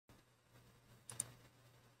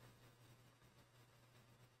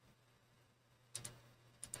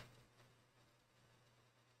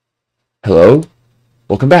Hello,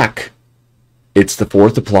 welcome back. It's the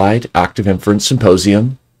 4th Applied Active Inference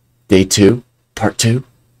Symposium, Day 2, Part 2,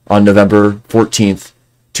 on November 14th,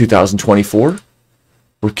 2024.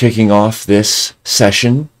 We're kicking off this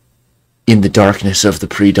session in the darkness of the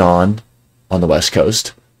pre-dawn on the West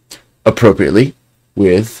Coast, appropriately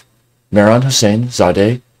with Mehran, Hossein,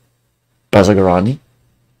 Zadeh, Bazargani,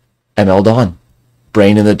 MLDawn,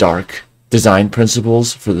 Brain in the Dark, Design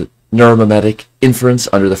Principles for the Neuromimetic Inference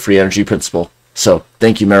under the Free Energy Principle. So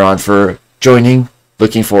thank you, Mehran, for joining.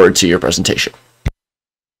 Looking forward to your presentation.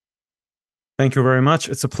 Thank you very much.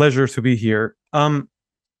 It's a pleasure to be here.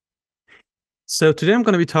 So today I'm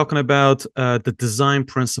going to be talking about the design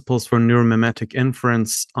principles for neuromimetic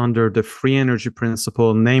inference under the free energy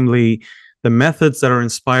principle, namely the methods that are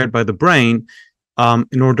inspired by the brain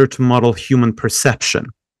in order to model human perception.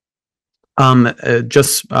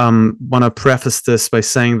 Just want to preface this by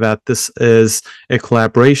saying that this is a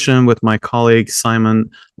collaboration with my colleague Simon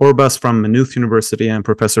Orbas from Maynooth University and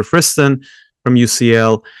Professor Friston from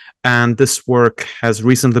UCL, and this work has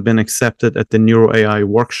recently been accepted at the NeuroAI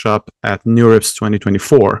workshop at NeurIPS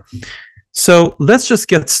 2024. So let's just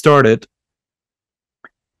get started.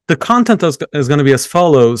 The content is going to be as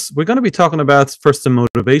follows. We're going to be talking about first the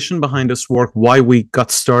motivation behind this work, why we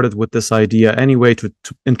got started with this idea anyway, to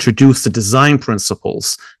introduce the design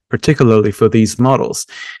principles, particularly for these models.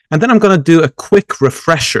 And then I'm going to do a quick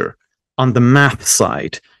refresher on the math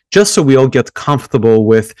side, just so we all get comfortable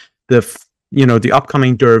with the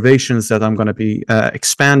upcoming derivations that I'm going to be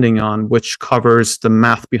expanding on, which covers the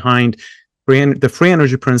math behind the free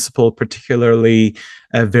energy principle, particularly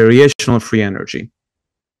variational free energy.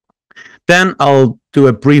 Then I'll do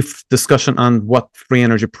a brief discussion on what free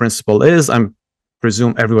energy principle is. I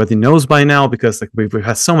presume everybody knows by now because we've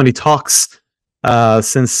had so many talks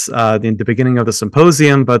since the beginning of the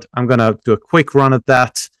symposium, but I'm going to do a quick run at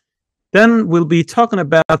that. Then we'll be talking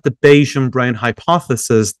about the Bayesian brain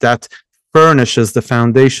hypothesis that furnishes the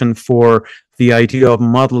foundation for the idea of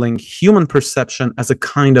modeling human perception as a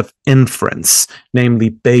kind of inference,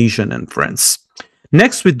 namely Bayesian inference.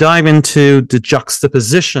 Next, we dive into the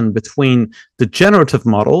juxtaposition between the generative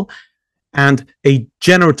model and a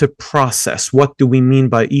generative process. What do we mean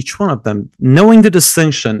by each one of them? Knowing the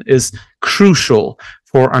distinction is crucial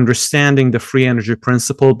for understanding the free energy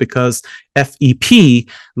principle because FEP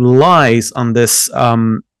lies on this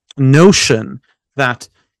notion that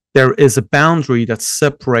there is a boundary that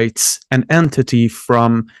separates an entity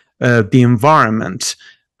from the environment,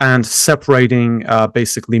 and separating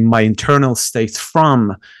basically my internal state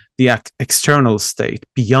from the external state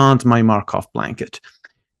beyond my Markov blanket.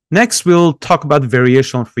 Next, we'll talk about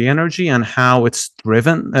variational free energy and how it's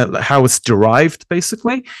driven, how it's derived,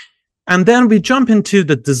 basically. And then we jump into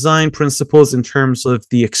the design principles in terms of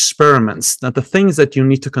the experiments. Now, the things that you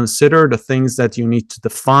need to consider, the things that you need to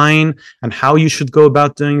define, and how you should go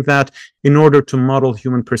about doing that in order to model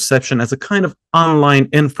human perception as a kind of online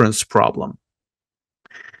inference problem.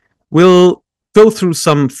 We'll go through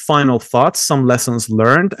some final thoughts, some lessons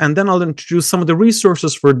learned, and then I'll introduce some of the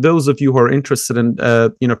resources for those of you who are interested in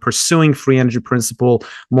pursuing free energy principle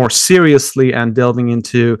more seriously and delving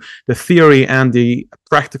into the theory and the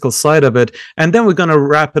practical side of it. And then we're going to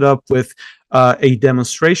wrap it up with a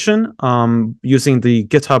demonstration using the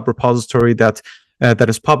GitHub repository that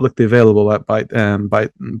is publicly available by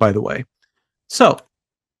the way. So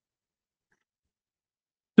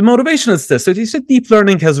the motivation is this. So you said deep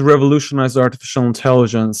learning has revolutionized artificial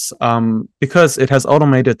intelligence because it has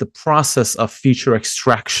automated the process of feature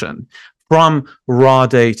extraction from raw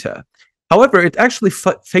data. However, it actually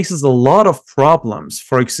faces a lot of problems.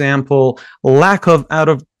 For example, lack of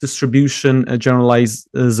out-of-distribution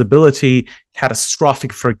generalizability,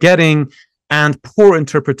 catastrophic forgetting, and poor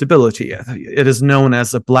interpretability. It is known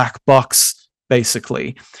as a black box,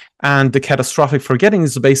 basically. And the catastrophic forgetting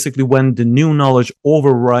is basically when the new knowledge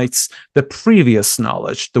overwrites the previous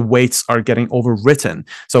knowledge. The weights are getting overwritten.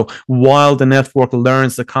 So while the network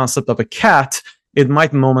learns the concept of a cat, it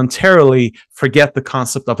might momentarily forget the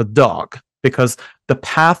concept of a dog because the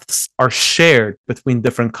paths are shared between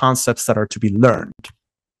different concepts that are to be learned.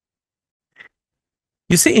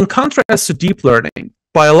 You see, in contrast to deep learning,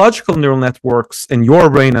 biological neural networks in your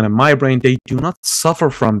brain and in my brain, they do not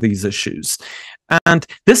suffer from these issues. And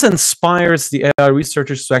this inspires the AI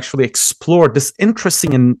researchers to actually explore this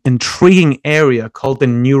interesting and intriguing area called the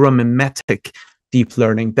neuromimetic deep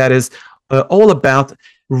learning that is all about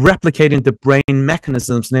replicating the brain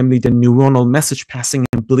mechanisms, namely the neuronal message passing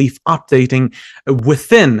and belief updating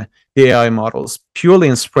within the AI models, purely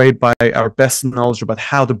inspired by our best knowledge about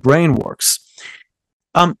how the brain works.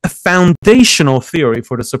 A foundational theory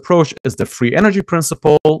for this approach is the free energy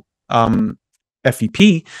principle,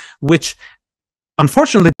 FEP, which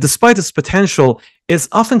unfortunately, despite its potential, is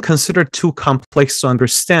often considered too complex to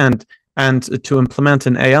understand and to implement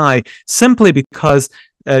in AI, simply because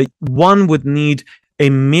one would need a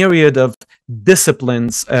myriad of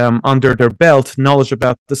disciplines under their belt, knowledge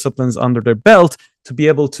about disciplines under their belt, to be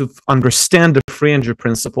able to understand the free energy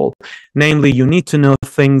principle. Namely, you need to know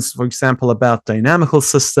things, for example, about dynamical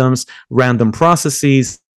systems, random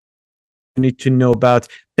processes. You need to know about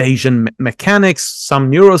Bayesian mechanics,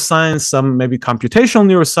 some neuroscience, some maybe computational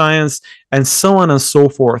neuroscience, and so on and so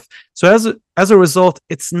forth. So as a result,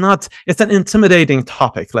 it's an intimidating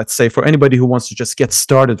topic, let's say, for anybody who wants to just get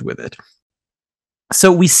started with it.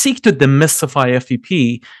 So we seek to demystify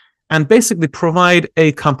FEP and basically provide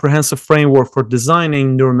a comprehensive framework for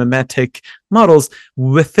designing neuromimetic models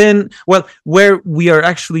where we are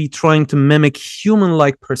actually trying to mimic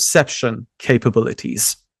human-like perception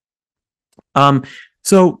capabilities.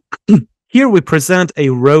 So here we present a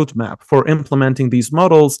roadmap for implementing these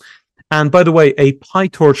models. And by the way, a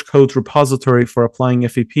PyTorch code repository for applying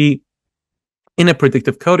FEP in a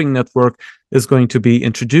predictive coding network is going to be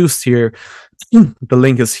introduced here. The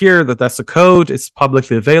link is here, that's the code. It's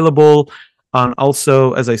publicly available. And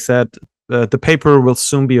also, as I said, the paper will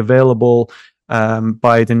soon be available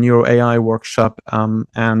by the Neuro AI workshop.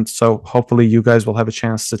 And so hopefully you guys will have a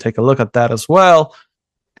chance to take a look at that as well.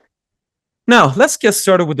 Now, let's get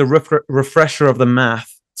started with the refresher of the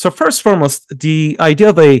math. So first and foremost, the idea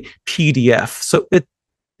of a PDF. So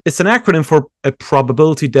it's an acronym for a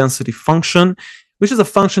probability density function, which is a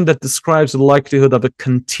function that describes the likelihood of a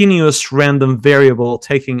continuous random variable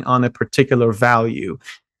taking on a particular value.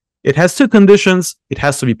 It has two conditions. It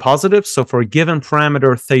has to be positive. So for a given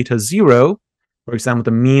parameter theta 0, for example,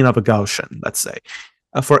 the mean of a Gaussian, let's say,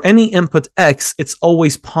 for any input x, it's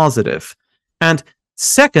always positive. And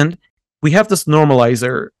second, we have this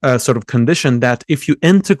normalizer sort of condition that if you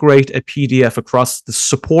integrate a PDF across the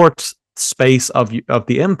support space of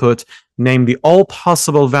the input, namely all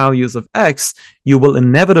possible values of x, you will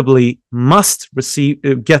inevitably must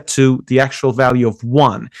get to the actual value of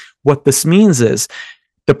 1. What this means is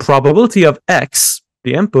the probability of x,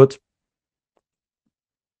 the input,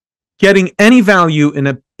 getting any value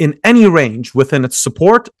in any range within its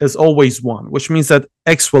support is always 1, which means that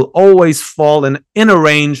x will always fall in a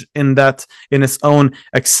range in its own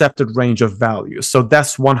accepted range of values. So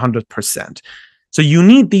that's 100%. So you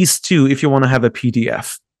need these two if you want to have a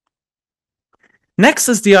PDF. Next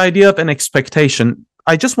is the idea of an expectation.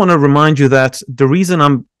 I just want to remind you that the reason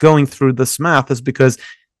I'm going through this math is because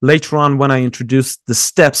later on, when I introduce the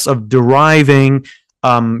steps of deriving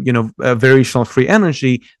variational free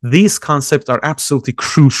energy, these concepts are absolutely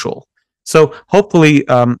crucial. So hopefully,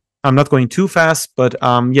 I'm not going too fast, but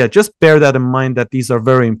yeah, just bear that in mind that these are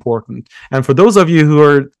very important. And for those of you who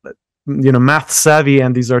are math savvy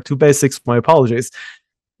and these are too basics, my apologies.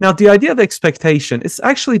 Now, the idea of expectation is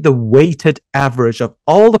actually the weighted average of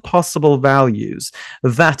all the possible values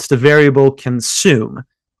that the variable can assume,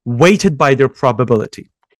 weighted by their probability.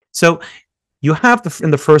 So you have in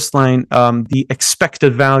the first line the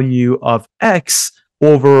expected value of x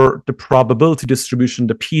over the probability distribution,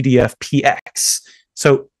 the PDF px.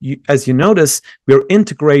 So as you notice, we're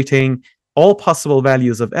integrating all possible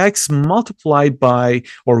values of x multiplied by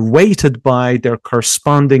or weighted by their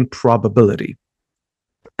corresponding probability.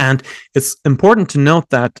 And it's important to note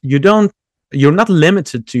that you're not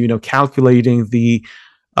limited to calculating the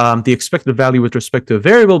expected value with respect to a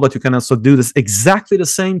variable, but you can also do this exactly the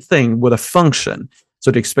same thing with a function. So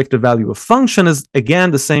the expected value of function is again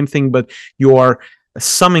the same thing, but you are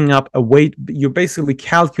summing up you're basically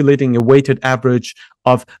calculating a weighted average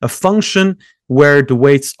of a function where the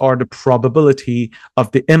weights are the probability of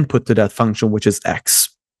the input to that function, which is x.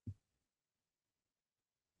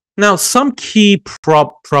 Now, some key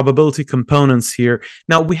probability components here.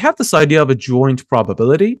 Now, we have this idea of a joint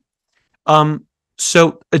probability.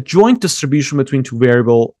 So a joint distribution between two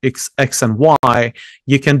variables, x and y,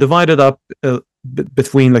 you can divide it up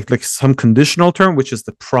between like some conditional term, which is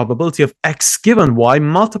the probability of x given y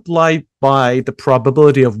multiplied by the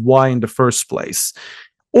probability of y in the first place.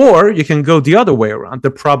 Or you can go the other way around,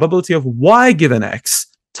 the probability of y given x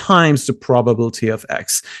times the probability of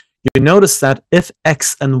x. You notice that if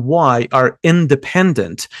x and y are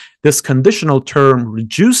independent, this conditional term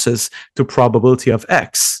reduces to probability of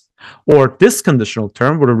x, or this conditional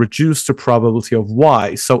term will reduce to probability of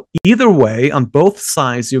y. So either way, on both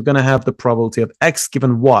sides, you're going to have the probability of x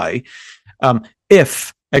given y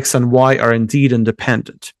if x and y are indeed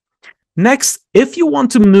independent. Next, if you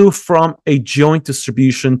want to move from a joint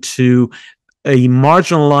distribution to a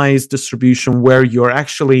marginalized distribution where you're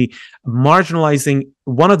actually marginalizing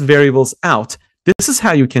one of the variables out, this is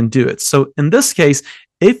how you can do it. So in this case,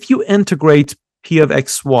 if you integrate p of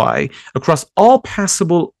xy across all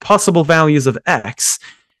possible values of x,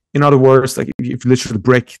 in other words, like if you literally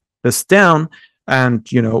break this down and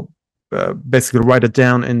basically write it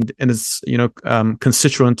down in its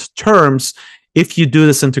constituent terms, if you do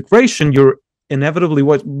this integration, you're inevitably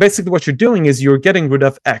what you're doing is you're getting rid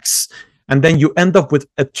of x, and then you end up with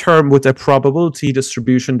a term with a probability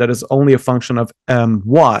distribution that is only a function of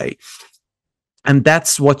y, and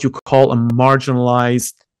that's what you call a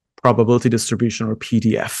marginalized probability distribution, or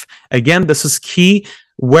PDF. Again, this is key.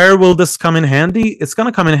 Where will this come in handy? It's going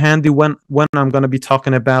to come in handy when I'm going to be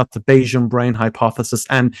talking about the Bayesian brain hypothesis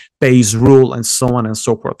and Bayes' rule and so on and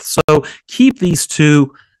so forth. So keep these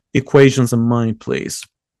two equations in mind, please.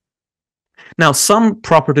 Now, some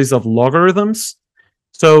properties of logarithms.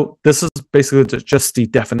 So this is basically just the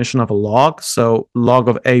definition of a log. So log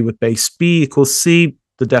of a with base b equals c.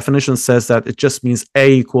 The definition says that it just means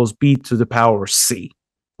a equals b to the power c.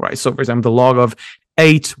 Right. So, for example, the log of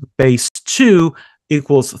 8 base 2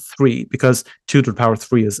 equals 3 because 2 to the power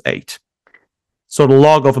 3 is 8. So the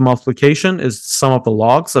log of a multiplication is sum of the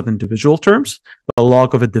logs of individual terms. The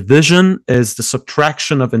log of a division is the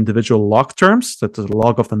subtraction of individual log terms. That's the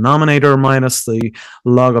log of the numerator minus the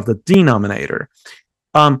log of the denominator.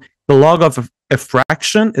 The log of a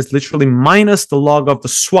fraction is literally minus the log of the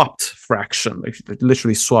swapped fraction. If you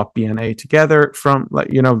literally swap b and a together, from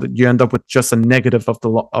you end up with just a negative of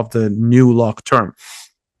the new log term.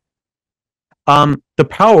 The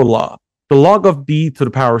power law, the log of b to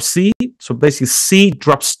the power c. So basically, c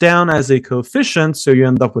drops down as a coefficient, so you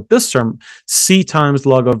end up with this term: c times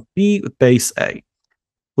log of b with base a.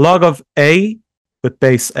 Log of a with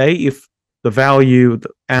base a, if the value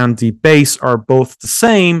and the base are both the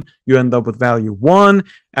same, you end up with value 1.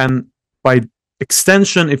 And by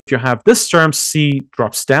extension, if you have this term, c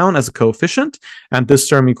drops down as a coefficient, and this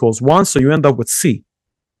term equals 1, so you end up with c.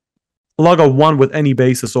 Log of 1 with any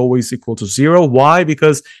base is always equal to 0. Why?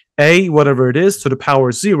 Because a, whatever it is, to the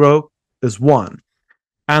power 0 is 1.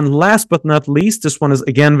 And last but not least, this one is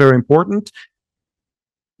again very important.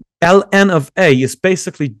 Ln of a is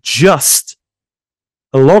basically just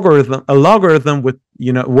a logarithm with,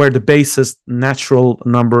 where the base is natural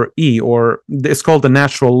number e, or it's called the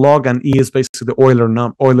natural log, and e is basically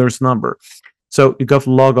the Euler's number. So you got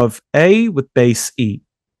log of a with base e.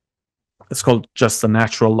 It's called just the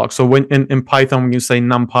natural log. So when in Python, when you say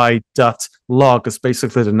numpy dot log, it's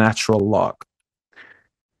basically the natural log.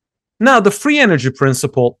 Now, the free energy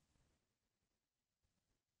principle,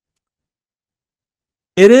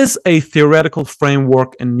 it is a theoretical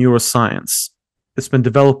framework in neuroscience. It's been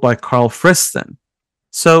developed by Carl Friston.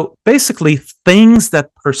 So basically, things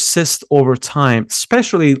that persist over time,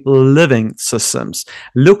 especially living systems,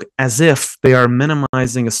 look as if they are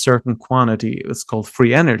minimizing a certain quantity. It's called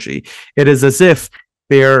free energy. It is as if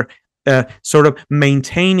they're sort of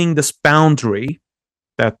maintaining this boundary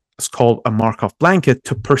that is called a Markov blanket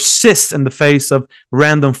to persist in the face of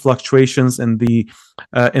random fluctuations in the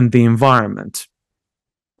environment.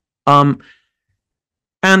 And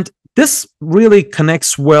this really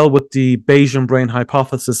connects well with the Bayesian brain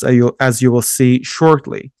hypothesis, as you will see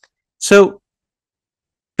shortly. So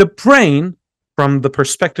the brain, from the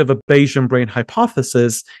perspective of Bayesian brain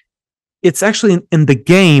hypothesis, it's actually in the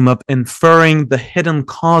game of inferring the hidden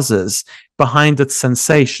causes behind its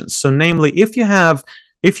sensations. So namely, if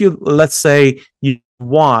you let's say use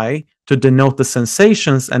y to denote the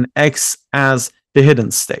sensations and x as the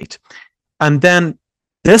hidden state, and then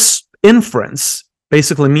this inference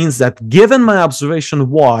basically means that given my observation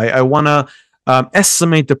y, I want to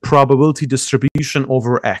estimate the probability distribution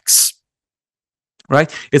over x. Right?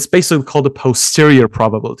 It's basically called a posterior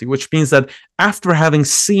probability, which means that after having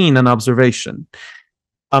seen an observation,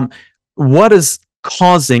 what is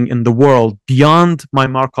causing in the world beyond my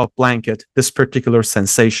Markov blanket this particular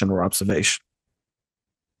sensation or observation?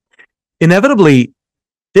 Inevitably,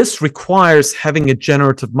 this requires having a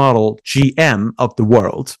generative model, GM, of the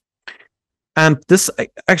world. And this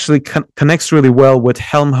actually connects really well with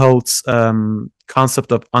Helmholtz's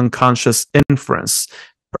concept of unconscious inference.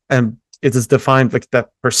 And it is defined like that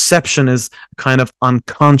perception is a kind of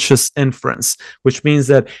unconscious inference, which means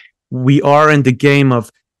that we are in the game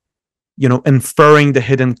of, inferring the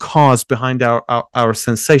hidden cause behind our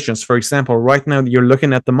sensations. For example, right now you're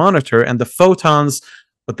looking at the monitor and the photons,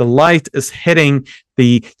 but the light is hitting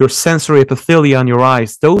your sensory epithelia on your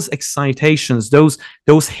eyes. Those excitations, those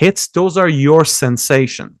hits, those are your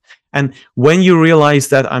sensation. And when you realize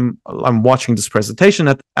that I'm watching this presentation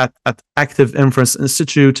at Active Inference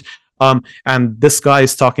Institute, And this guy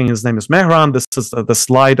is talking, his name is Mehran. This is the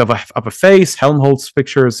slide of a face. Helmholtz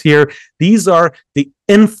picture is here. These are the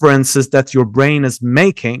inferences that your brain is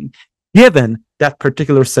making given that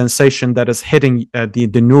particular sensation that is hitting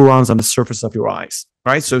the neurons on the surface of your eyes,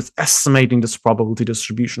 right? So it's estimating this probability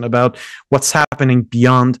distribution about what's happening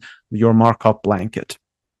beyond your Markov blanket.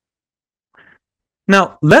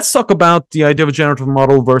 Now, let's talk about the idea of a generative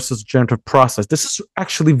model versus generative process. This is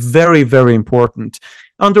actually very, very important.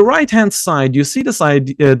 On the right-hand side, you see this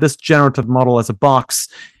idea, this generative model as a box,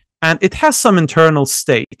 and it has some internal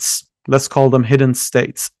states. Let's call them hidden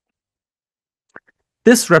states.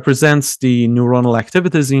 This represents the neuronal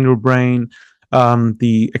activities in your brain,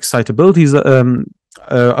 the excitabilities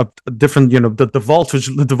of different, the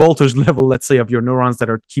voltage level, let's say, of your neurons that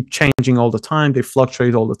keep changing all the time. They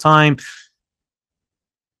fluctuate all the time.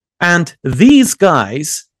 And these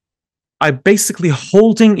guys are basically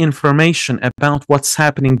holding information about what's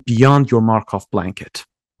happening beyond your Markov blanket,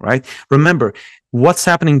 right? Remember, what's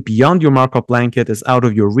happening beyond your Markov blanket is out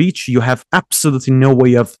of your reach. You have absolutely no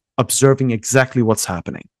way of observing exactly what's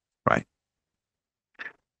happening, right?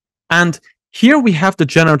 And here we have the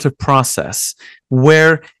generative process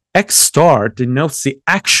where X star denotes the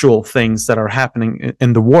actual things that are happening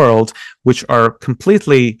in the world, which are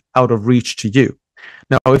completely out of reach to you.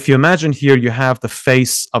 Now, if you imagine here, you have the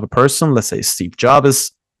face of a person, let's say Steve Jobs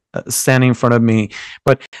is standing in front of me,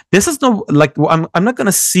 but this is no, like, I'm not going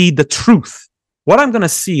to see the truth. What I'm going to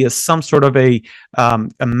see is some sort of a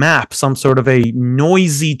map, some sort of a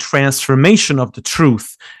noisy transformation of the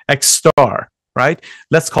truth, X star, right?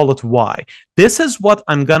 Let's call it Y. This is what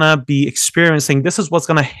I'm going to be experiencing. This is what's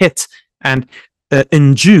going to hit and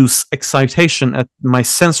induce excitation at my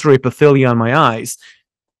sensory epithelia on my eyes.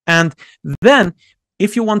 And then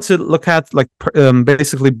if you want to look at, like,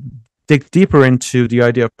 basically dig deeper into the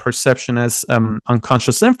idea of perception as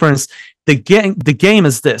unconscious inference, the game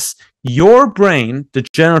is this. Your brain, the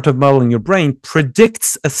generative model in your brain,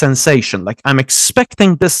 predicts a sensation. Like, I'm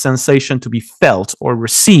expecting this sensation to be felt or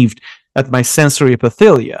received at my sensory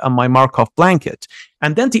epithelia, on my Markov blanket.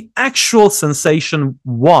 And then the actual sensation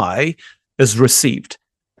Y is received.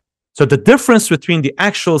 So the difference between the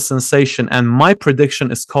actual sensation and my prediction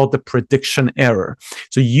is called the prediction error.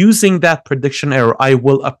 So using that prediction error, I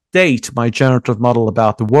will update my generative model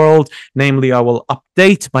about the world. Namely, I will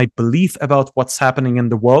update my belief about what's happening in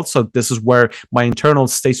the world. So this is where my internal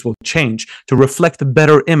states will change to reflect a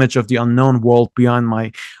better image of the unknown world beyond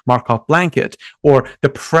my Markov blanket. Or the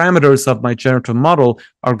parameters of my generative model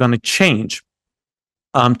are going to change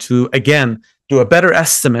to, again, do a better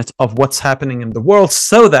estimate of what's happening in the world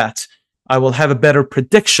so that I will have a better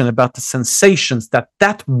prediction about the sensations that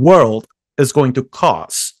that world is going to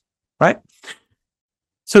cause, right?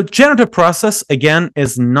 So generative process, again,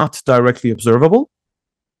 is not directly observable.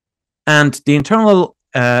 And the internal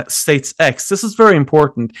states X, this is very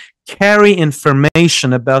important, carry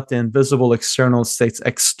information about the invisible external states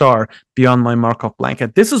X star beyond my Markov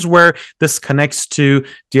blanket. This is where this connects to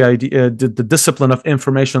the idea, the discipline of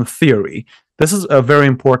information theory. This is a very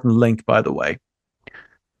important link, by the way.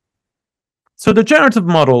 So the generative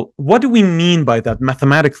model, what do we mean by that,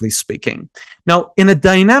 mathematically speaking? Now, in a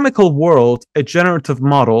dynamical world, a generative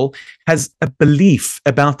model has a belief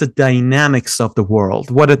about the dynamics of the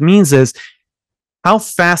world. What it means is, how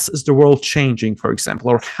fast is the world changing, for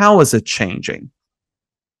example, or how is it changing?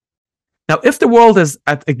 Now, if the world is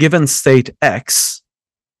at a given state X,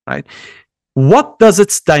 right, what does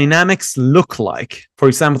its dynamics look like? For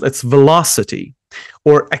example, its velocity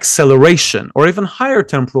or acceleration, or even higher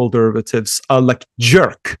temporal derivatives like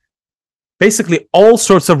jerk. Basically, all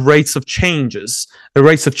sorts of rates of change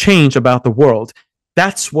about the world.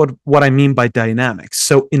 That's what I mean by dynamics.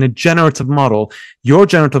 So in a generative model, your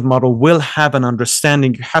generative model will have an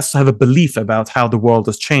understanding, it has to have a belief about how the world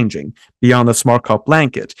is changing beyond this Markov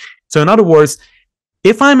blanket. So in other words,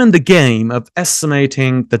 if I'm in the game of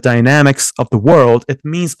estimating the dynamics of the world, it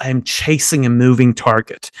means I'm chasing a moving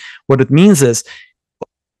target. What it means is,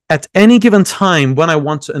 at any given time when I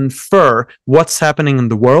want to infer what's happening in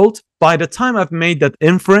the world, by the time I've made that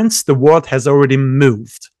inference, the world has already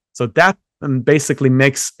moved. So that basically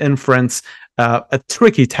makes inference a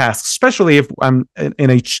tricky task, especially if I'm in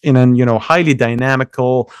a highly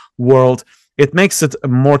dynamical world. It makes it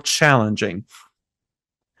more challenging.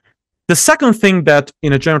 The second thing that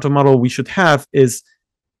in a generative model we should have is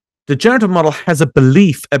the generative model has a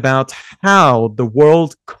belief about how the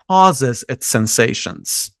world causes its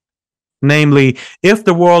sensations. Namely, if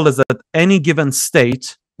the world is at any given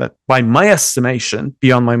state, that by my estimation,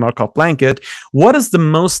 beyond my Markov blanket, what is the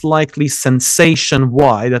most likely sensation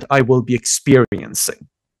Y that I will be experiencing,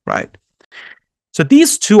 right? So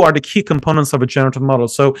these two are the key components of a generative model.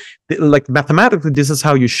 So like mathematically, this is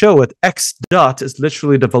how you show it. X dot is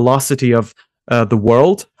literally the velocity of the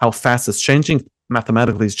world, how fast it's changing.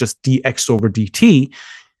 Mathematically, it's just dx over dt.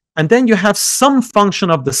 And then you have some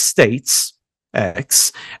function of the states,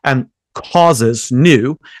 x, and causes,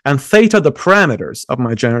 nu, and theta, the parameters of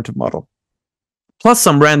my generative model, plus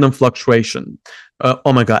some random fluctuation,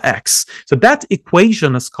 omega x. So that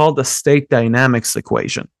equation is called the state dynamics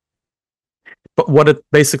equation. But what it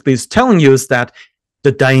basically is telling you is that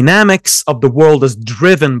the dynamics of the world is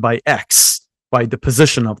driven by x, by the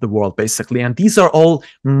position of the world, basically. And these are all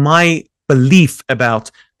my belief about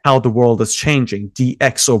how the world is changing,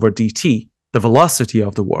 dx over dt, the velocity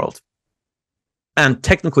of the world. And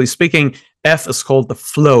technically speaking, F is called the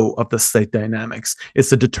flow of the state dynamics. It's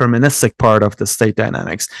the deterministic part of the state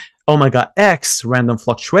dynamics. Omega x, random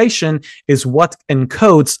fluctuation, is what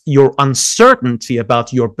encodes your uncertainty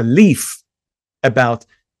about your belief about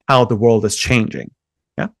how the world is changing.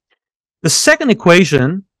 Yeah. The second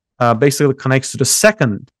equation basically connects to the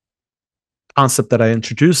second concept that I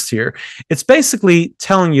introduced here. It's basically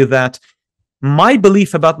telling you that my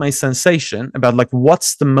belief about my sensation, about like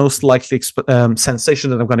what's the most likely sensation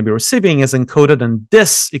that I'm going to be receiving, is encoded in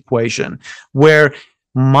this equation, where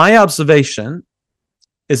my observation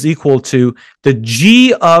is equal to the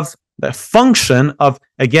g of the function of,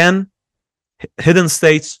 again, hidden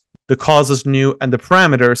states, the causes nu, and the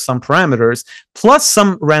parameters, some parameters, plus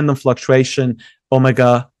some random fluctuation,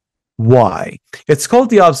 omega y. It's called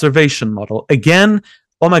the observation model. Again,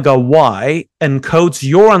 omega y encodes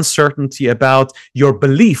your uncertainty about your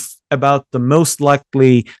belief about the most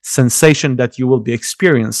likely sensation that you will be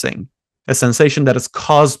experiencing, a sensation that is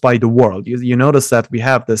caused by the world. You notice that we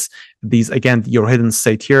have these, again, your hidden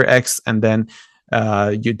state here, x, and then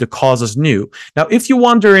the causes nu. Now, if you're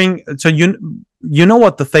wondering, so you know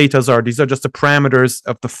what the thetas are. These are just the parameters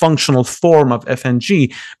of the functional form of f and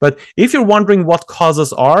g. But if you're wondering what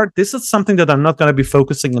causes are, this is something that I'm not going to be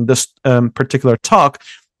focusing on this particular talk.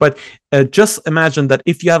 But just imagine that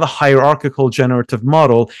if you have a hierarchical generative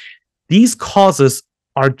model, these causes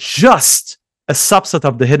are just a subset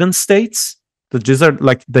of the hidden states. These are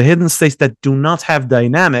like the hidden states that do not have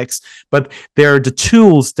dynamics, but they're the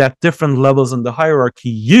tools that different levels in the hierarchy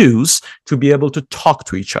use to be able to talk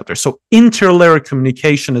to each other. So interlayer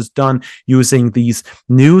communication is done using these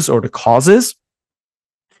nus, or the causes.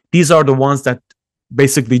 These are the ones that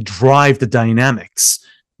basically drive the dynamics.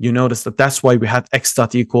 You notice that that's why we have x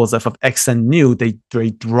dot equals f of x and nu. They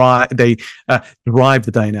drive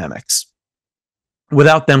the dynamics.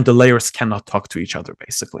 Without them, the layers cannot talk to each other,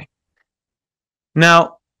 basically.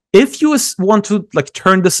 Now, if you want to like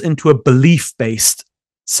turn this into a belief-based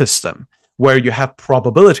system where you have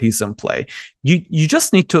probabilities in play, you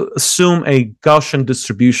just need to assume a Gaussian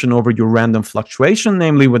distribution over your random fluctuation,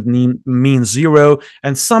 namely with mean 0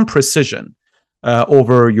 and some precision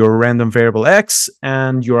over your random variable x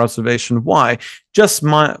and your observation y. Just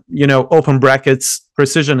open brackets,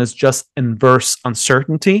 precision is just inverse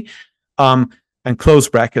uncertainty, and close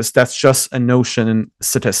brackets, that's just a notion in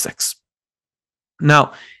statistics.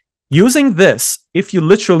 Now, using this, if you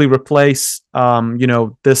literally replace,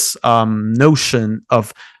 this notion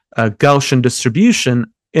of Gaussian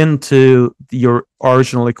distribution into your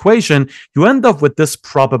original equation, you end up with this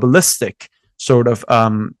probabilistic sort of,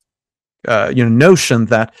 notion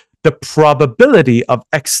that the probability of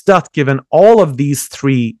x dot given all of these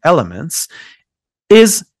three elements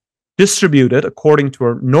is distributed according to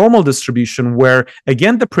a normal distribution, where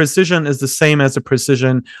again the precision is the same as the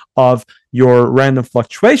precision of your random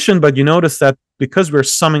fluctuation, but you notice that because we're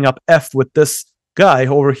summing up f with this guy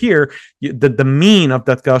over here, the mean of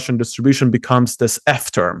that Gaussian distribution becomes this f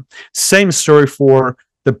term. Same story for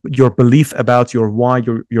your belief about your y,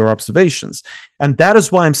 your observations. And that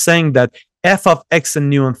is why I'm saying that f of x and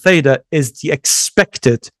nu and theta is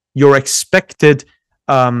your expected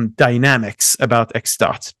dynamics about x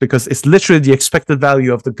dot, because it's literally the expected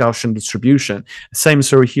value of the Gaussian distribution. Same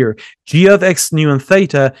story here. G of x, nu, and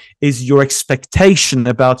theta is your expectation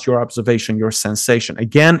about your observation, your sensation.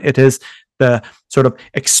 Again, it is the sort of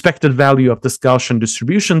expected value of this Gaussian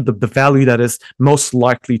distribution, the value that is most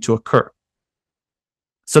likely to occur.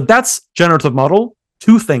 So that's generative model.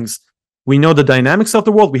 Two things. We know the dynamics of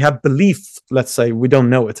the world. We have belief. Let's say we don't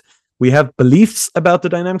know it. We have beliefs about the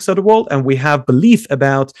dynamics of the world, and we have belief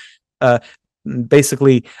about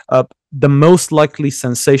basically the most likely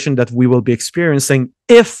sensation that we will be experiencing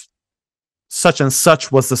if such and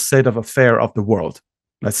such was the state of affair of the world.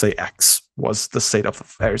 Let's say X was the state of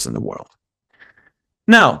affairs in the world.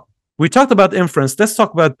 Now, we talked about inference. Let's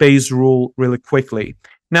talk about Bayes' rule really quickly.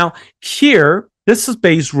 Now, here, this is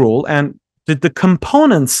Bayes' rule, and the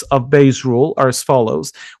components of Bayes' rule are as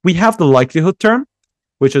follows. We have the likelihood term,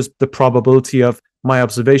 which is the probability of my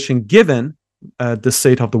observation given the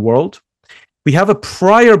state of the world. We have a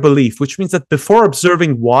prior belief, which means that before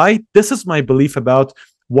observing Y, this is my belief about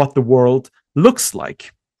what the world looks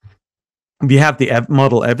like. We have the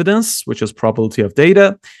model evidence, which is probability of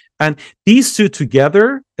data. And these two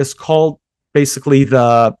together is called basically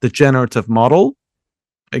the generative model.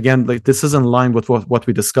 Again, like this is in line with what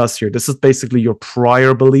we discussed here. This is basically your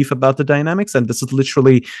prior belief about the dynamics, and this is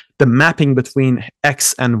literally the mapping between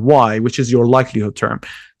X and Y, which is your likelihood term.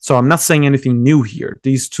 So I'm not saying anything new here.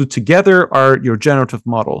 These two together are your generative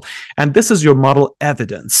model, and this is your model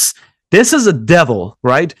evidence. This is a devil,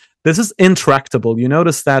 right? This is intractable. You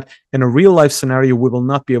notice that in a real life scenario, we will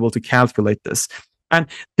not be able to calculate this. And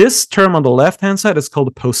this term on the left-hand side is called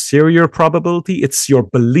the posterior probability. It's your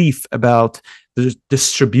belief about the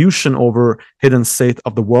distribution over hidden state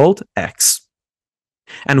of the world, X.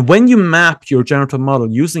 And when you map your generative model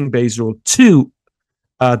using Bayes' rule to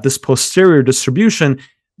this posterior distribution,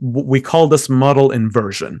 we call this model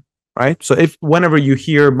inversion, right? So whenever you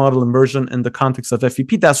hear model inversion in the context of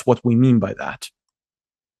FEP, that's what we mean by that.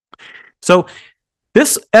 So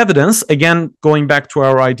this evidence, again, going back to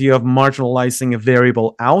our idea of marginalizing a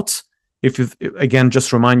variable out, if you, again,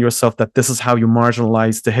 just remind yourself that this is how you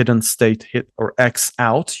marginalize the hidden state or X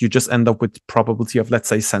out, you just end up with probability of, let's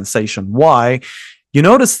say, sensation Y. You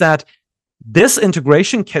notice that this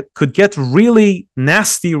integration could get really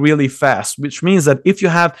nasty really fast, which means that if you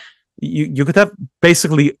have, you could have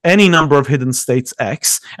basically any number of hidden states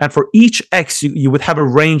X, and for each X, you would have a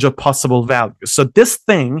range of possible values. So this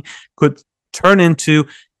thing could turn into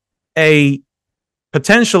a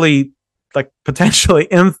potentially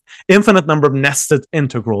infinite number of nested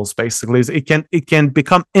integrals. Basically, it can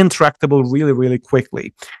become intractable really, really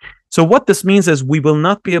quickly. So what this means is we will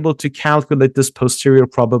not be able to calculate this posterior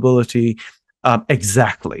probability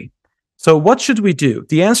exactly. So what should we do?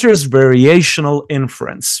 The answer is variational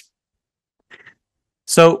inference.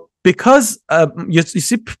 So because you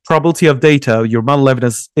see probability of data, your model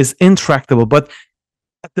evidence is intractable, but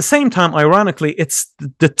at the same time, ironically, it's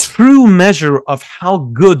the true measure of how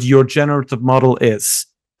good your generative model is,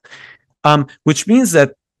 which means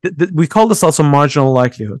that we call this also marginal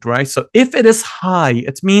likelihood, right? So if it is high,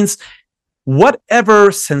 it means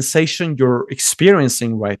whatever sensation you're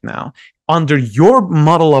experiencing right now, under your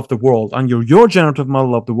model of the world, under your generative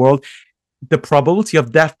model of the world, the probability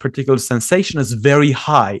of that particular sensation is very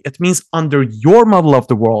high. It means under your model of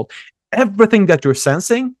the world, everything that you're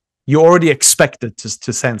sensing, you already expected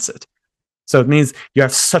to sense it. So it means you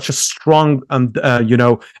have such a strong and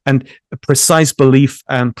precise belief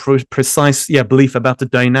and precise belief about the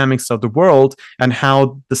dynamics of the world and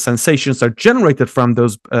how the sensations are generated from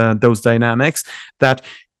those dynamics, that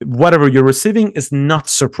whatever you're receiving is not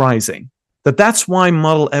surprising. That's why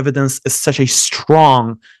model evidence is such a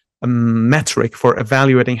strong metric for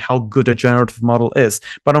evaluating how good a generative model is.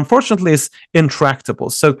 But unfortunately, it's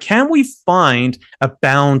intractable. So can we find a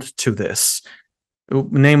bound to this,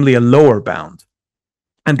 namely a lower bound?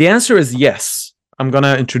 And the answer is yes. I'm going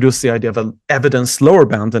to introduce the idea of an evidence lower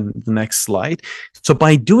bound in the next slide. So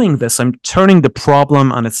by doing this, I'm turning the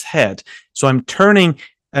problem on its head. So I'm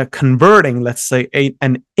converting, let's say,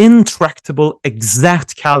 an intractable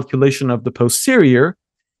exact calculation of the posterior,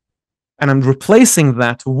 and I'm replacing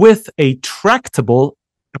that with a tractable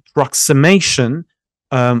approximation,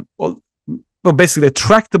 basically a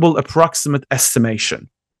tractable approximate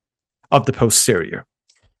estimation of the posterior.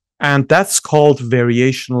 And that's called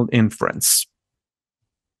variational inference.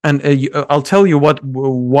 And I'll tell you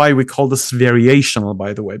why we call this variational,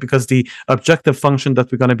 by the way, because the objective function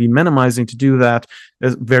that we're going to be minimizing to do that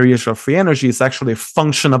is variation of free energy is actually a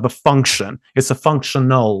function of a function. It's a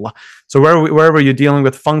functional. So wherever you're dealing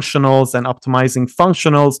with functionals and optimizing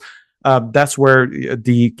functionals, that's where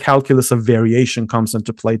the calculus of variation comes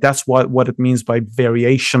into play. That's what it means by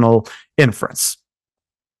variational inference.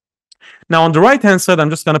 Now, on the right-hand side, I'm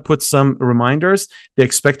just going to put some reminders, the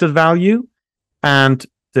expected value, and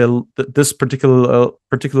this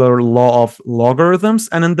particular law of logarithms,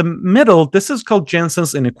 and in the middle, this is called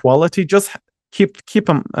Jensen's inequality. Just keep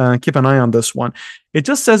an eye on this one. It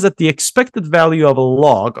just says that the expected value of a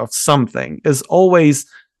log of something is always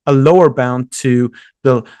a lower bound to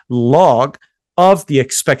the log of the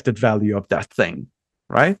expected value of that thing,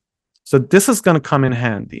 right? So this is going to come in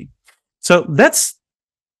handy. So let's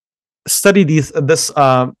study this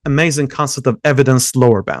amazing concept of evidence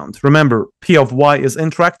lower bound. Remember, P of Y is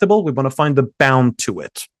intractable. We want to find the bound to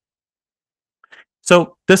it.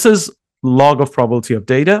 So this is log of probability of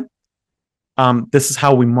data. This is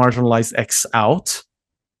how we marginalize X out.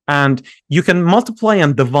 And you can multiply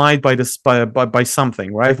and divide by this by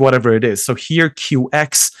something, right? Whatever it is. So here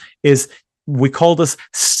QX is, we call this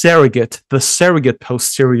surrogate, the surrogate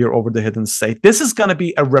posterior over the hidden state. This is going to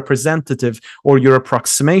be a representative, or your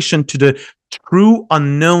approximation to the true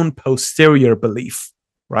unknown posterior belief,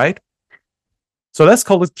 right? So let's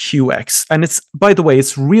call it QX. And it's, by the way,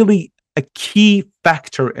 it's really a key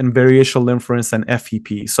factor in variational inference and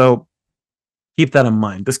FEP. So keep that in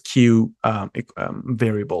mind, this Q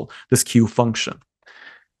variable, this Q function.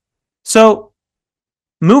 So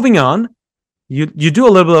moving on, you do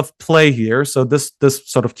a little bit of play here. So this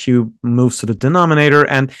sort of Q moves to the denominator,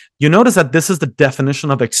 and you notice that this is the definition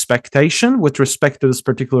of expectation with respect to this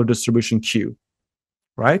particular distribution Q,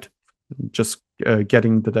 right? Just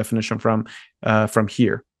getting the definition from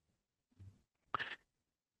here.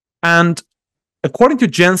 And according to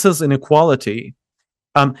Jensen's inequality,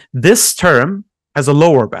 this term has a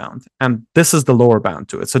lower bound, and this is the lower bound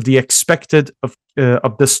to it. So the expected of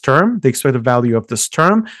this term, the expected value of this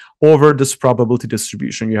term over this probability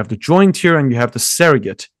distribution. You have the joint here, and you have the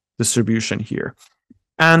surrogate distribution here.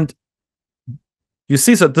 And you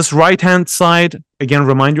see, so this right-hand side, again,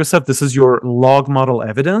 remind yourself, this is your log model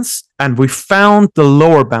evidence, and we found the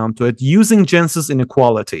lower bound to it using Jensen's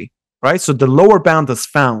inequality, right? So the lower bound is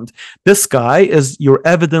found. This guy is your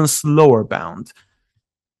evidence lower bound.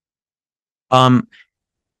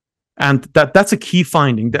 And that's a key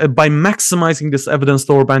finding. By maximizing this evidence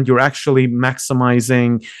lower bound, you're actually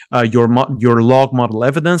maximizing your log model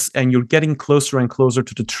evidence, and you're getting closer and closer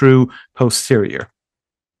to the true posterior.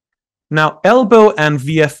 Now, elbow and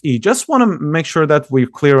VFE, just want to make sure that we're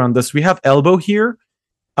clear on this. We have elbow here,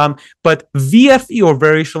 but VFE, or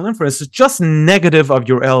variational inference, is just negative of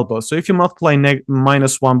your elbow. So if you multiply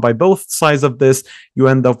 -1 by both sides of this, you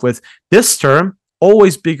end up with this term,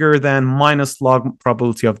 always bigger than minus log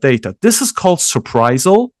probability of data. This is called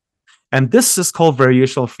surprisal, and this is called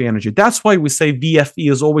variational free energy. That's why we say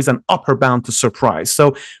VFE is always an upper bound to surprise.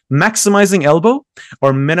 So maximizing elbow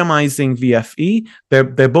or minimizing VFE,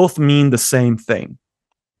 they both mean the same thing.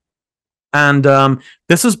 And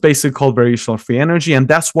this is basically called variational free energy, and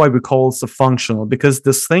that's why we call it a functional, because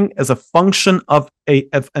this thing is a function of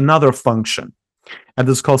another function, and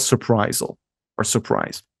this is called surprisal or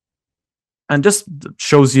surprise. And just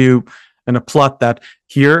shows you in a plot that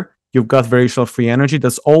here you've got variational free energy.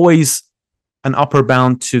 That's always an upper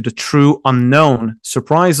bound to the true unknown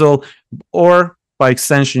surprisal, or by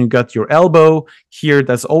extension, you got your elbow here.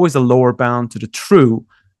 That's always a lower bound to the true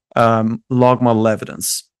log model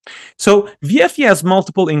evidence. So VFE has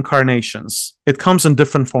multiple incarnations. It comes in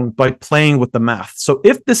different forms by playing with the math. So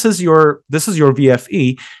if this is your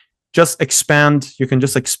VFE, just expand. You can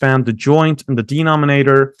just expand the joint in the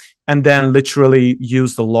denominator, and then literally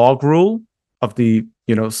use the log rule of the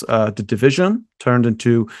the division turned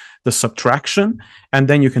into the subtraction, and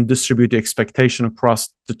then you can distribute the expectation across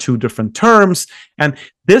the two different terms. And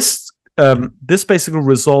this basically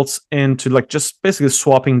results into just basically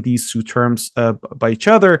swapping these two terms by each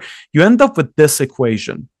other. You end up with this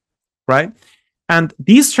equation, right? And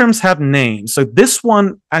these terms have names. So this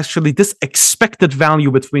one, actually, this expected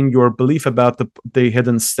value between your belief about the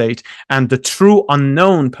hidden state and the true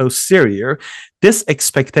unknown posterior, this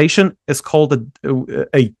expectation is called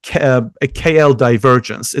a KL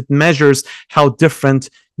divergence. It measures how different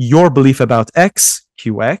your belief about X,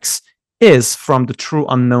 QX, is from the true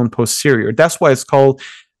unknown posterior. That's why it's called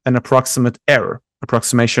an approximation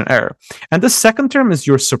error. And the second term is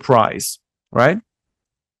your surprise, right?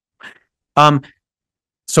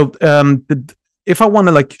 If I want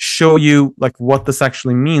to show you what this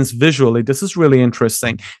actually means visually, this is really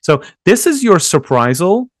interesting. So this is your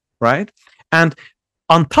surprisal, right? And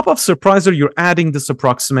on top of surprisal, you're adding this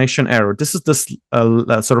approximation error. This is this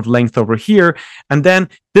sort of length over here, and then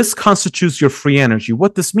this constitutes your free energy.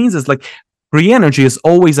 What this means is free energy is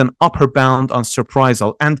always an upper bound on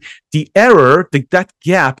surprisal, and the error, that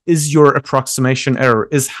gap, is your approximation error,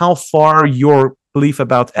 is how far your belief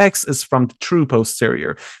about X is from the true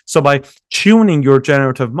posterior. So by tuning your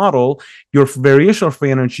generative model, your variational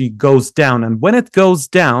free energy goes down. And when it goes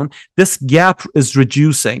down, this gap is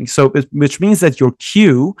reducing. So which means that your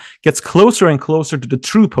Q gets closer and closer to the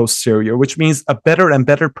true posterior, which means a better and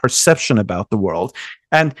better perception about the world.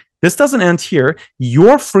 And this doesn't end here.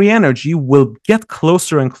 Your free energy will get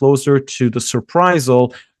closer and closer to the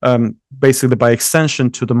surprisal, basically by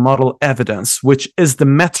extension to the model evidence, which is the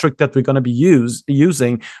metric that we're going to be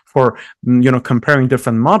using for comparing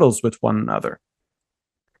different models with one another.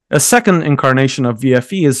 A second incarnation of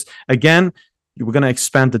VFE is, again, we're going to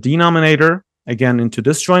expand the denominator, again into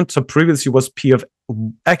this joint. So previously was P of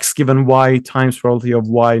X given Y times probability of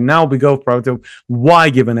Y. Now we go probability of Y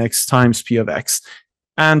given X times P of X.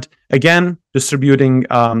 And again, distributing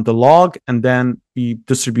the log, and then we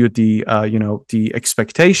distribute the, the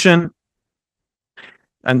expectation,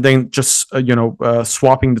 and then just,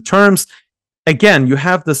 swapping the terms. Again, you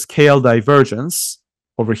have this KL divergence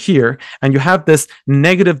over here, and you have this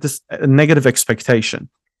negative expectation.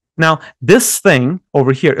 Now, this thing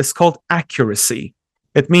over here is called accuracy.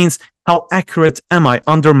 It means how accurate am I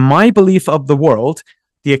under my belief of the world,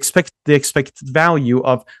 the expected value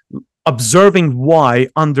of observing Y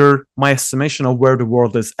under my estimation of where the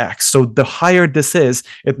world is X. So the higher this is,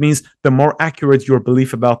 it means the more accurate your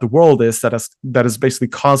belief about the world is that is basically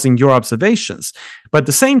causing your observations. But at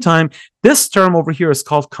the same time, this term over here is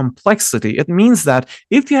called complexity. It means that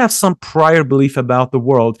if you have some prior belief about the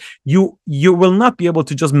world, you will not be able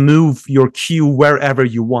to just move your Q wherever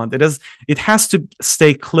you want. It has to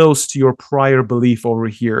stay close to your prior belief over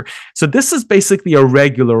here. So this is basically a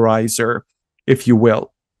regularizer, if you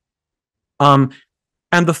will. And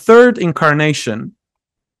the third incarnation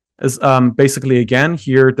is basically, again,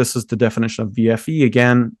 here, this is the definition of VFE.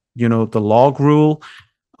 Again, the log rule.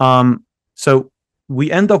 So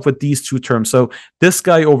we end up with these two terms. So this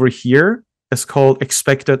guy over here is called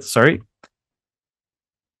expected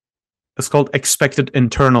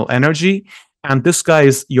internal energy. And this guy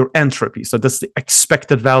is your entropy. So that's the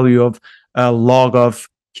expected value of log of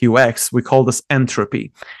QX. We call this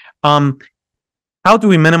entropy. How do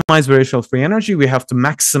we minimize variational free energy? We have to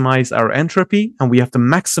maximize our entropy, and we have to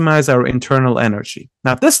maximize our internal energy.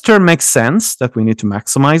 Now, this term makes sense that we need to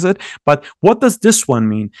maximize it, but what does this one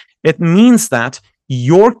mean? It means that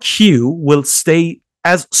your Q will stay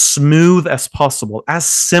as smooth as possible, as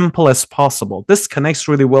simple as possible. This connects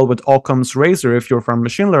really well with Occam's razor if you're from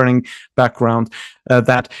machine learning background,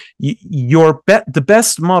 that the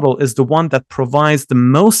best model is the one that provides the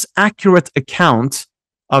most accurate account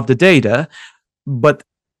of the data, but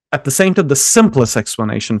at the same time, the simplest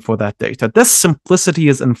explanation for that data. This simplicity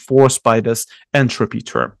is enforced by this entropy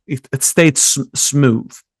term. It stays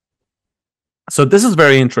smooth. So this is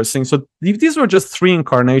very interesting. So these were just three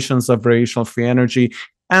incarnations of variational free energy.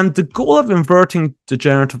 And the goal of inverting the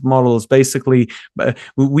generative model is basically, the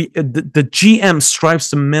GM strives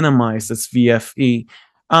to minimize its VFE.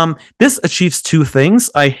 This achieves two things.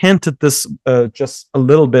 I hinted this just a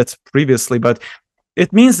little bit previously, but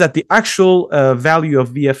it means that the actual value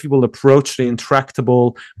of VFE will approach the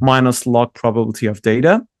intractable minus log probability of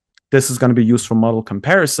data. This is going to be used for model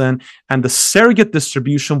comparison. And the surrogate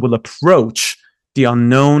distribution will approach the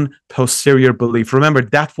unknown posterior belief. Remember,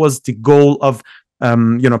 that was the goal of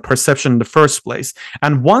perception in the first place.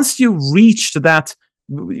 And once you reach that,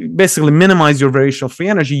 basically minimize your variational free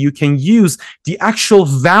energy, you can use the actual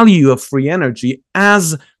value of free energy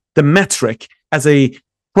as the metric, as a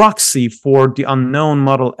proxy for the unknown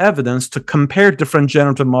model evidence to compare different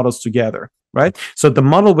generative models together, right? So the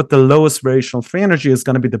model with the lowest variational free energy is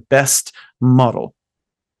going to be the best model.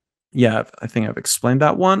 Yeah, I think I've explained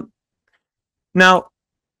that one. Now,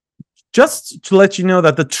 just to let you know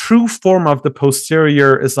that the true form of the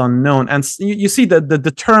posterior is unknown. And you see that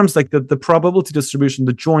the terms like the probability distribution,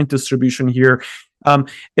 the joint distribution here,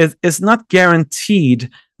 is not guaranteed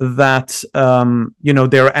that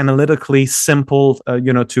they're analytically simple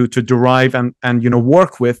to derive and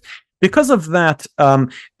work with. Because of that,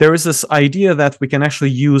 there is this idea that we can actually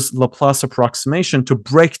use Laplace approximation to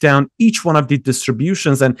break down each one of the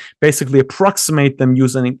distributions and basically approximate them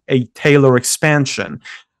using a Taylor expansion,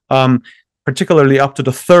 particularly up to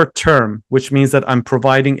the third term, which means that I'm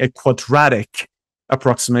providing a quadratic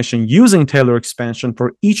approximation using Taylor expansion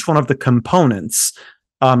for each one of the components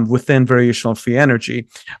within variational free energy.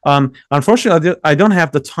 Unfortunately, I don't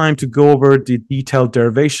have the time to go over the detailed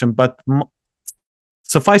derivation, but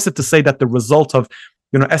suffice it to say that the result of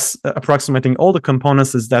approximating all the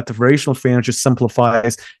components is that the variational free energy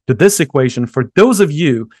simplifies to this equation. For those of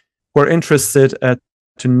you who are interested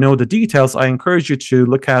to know the details, I encourage you to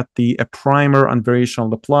look at the A Primer on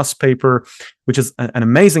Variational Laplace paper, which is an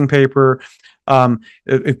amazing paper.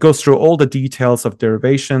 It goes through all the details of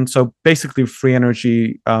derivation. So basically, free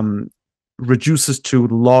energy reduces to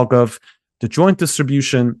log of the joint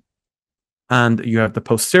distribution, and you have the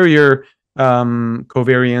posterior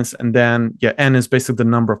covariance, and then n is basically the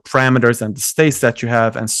number of parameters and the states that you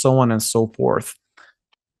have, and so on and so forth.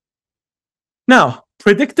 Now,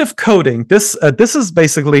 predictive coding. This is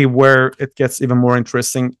basically where it gets even more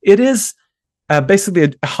interesting. It is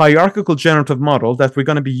basically a hierarchical generative model that we're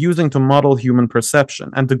going to be using to model human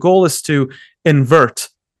perception, and the goal is to invert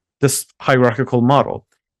this hierarchical model.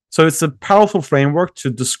 So it's a powerful framework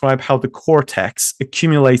to describe how the cortex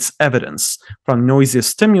accumulates evidence from noisy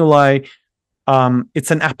stimuli.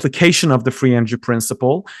 It's an application of the free energy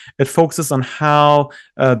principle. It focuses on how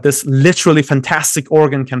this literally fantastic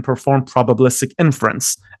organ can perform probabilistic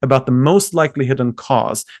inference about the most likely hidden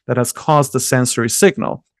cause that has caused the sensory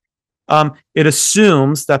signal. It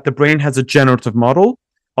assumes that the brain has a generative model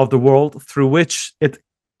of the world through which it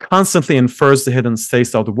constantly infers the hidden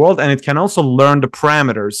states of the world, and it can also learn the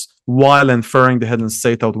parameters while inferring the hidden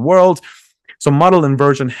state of the world. So model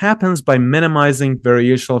inversion happens by minimizing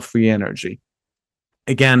variational free energy.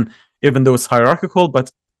 Again, even though it's hierarchical,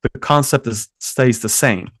 but the concept stays the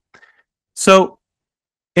same. So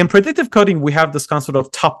in predictive coding, we have this concept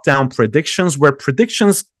of top-down predictions, where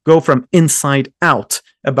predictions go from inside out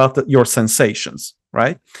about your sensations,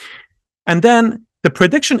 right? And then the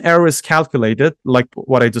prediction error is calculated, like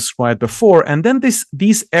what I described before. And then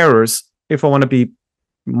these errors, if I want to be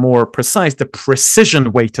more precise, the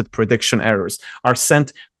precision-weighted prediction errors are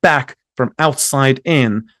sent back from outside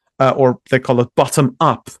in, or they call it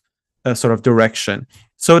bottom-up sort of direction,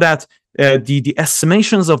 so that the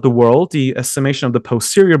estimations of the world, the estimation of the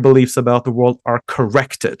posterior beliefs about the world are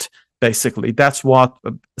corrected. Basically, that's what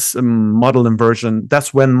model inversion,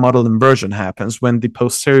 that's when model inversion happens, when the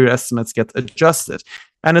posterior estimates get adjusted.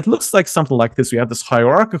 And it looks like something like this. We have this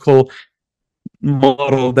hierarchical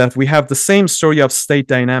model that we have the same story of state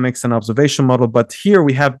dynamics and observation model, but here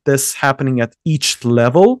we have this happening at each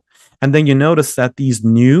level. And then you notice that these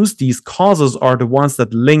causes are the ones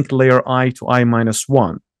that link layer I to I minus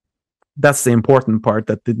 1. That's the important part,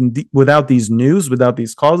 that without these without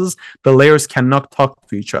these causes, the layers cannot talk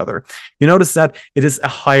to each other. You notice that it is a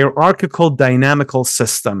hierarchical dynamical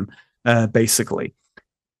system, basically.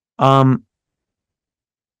 Now,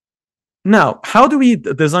 how do we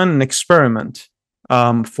design an experiment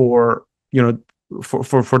for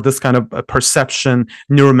this kind of perception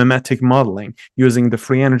neuromimetic modeling using the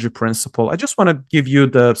free energy principle? I just want to give you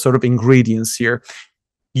the sort of ingredients here.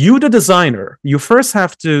 You, the designer, you first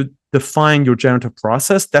have to define your generative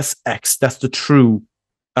process. That's X. That's the true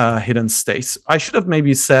hidden states. I should have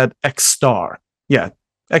maybe said X star. Yeah,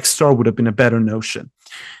 X star would have been a better notion.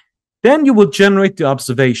 Then you will generate the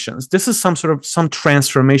observations. This is some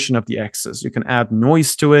transformation of the X's. You can add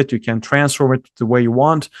noise to it. You can transform it the way you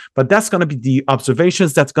want, but that's going to be the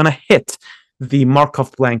observations that's going to hit the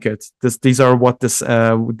Markov blanket. These are what this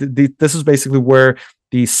is basically where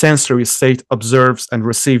the sensory state observes and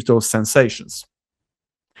receives those sensations.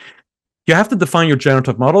 You have to define your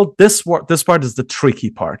generative model. This part is the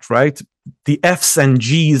tricky part, right? The F's and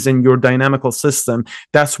G's in your dynamical system,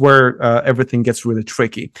 that's where everything gets really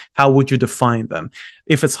tricky. How would you define them?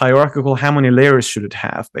 If it's hierarchical, how many layers should it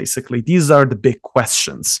have, basically? These are the big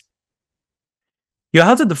questions. You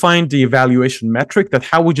have to define the evaluation metric, that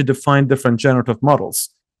how would you define different generative models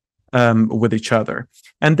with each other.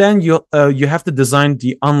 And then you have to design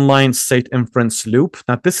the online state inference loop.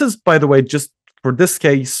 Now, this is, by the way, just for this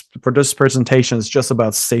case, for this presentation, it's just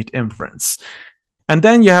about state inference. And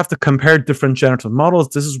then you have to compare different generative models.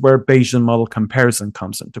 This is where Bayesian model comparison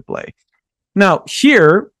comes into play. Now,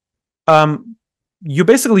 here, you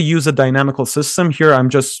basically use a dynamical system. Here, I'm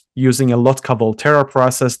just using a Lotka-Volterra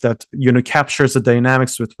process that captures the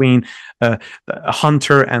dynamics between a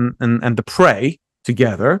hunter and the prey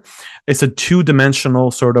together. It's a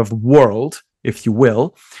two-dimensional sort of world, if you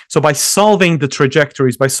will. So by solving the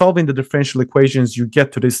trajectories, by solving the differential equations, you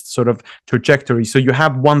get to this sort of trajectory. So you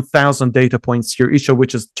have 1,000 data points here, each of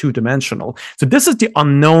which is two-dimensional. So this is the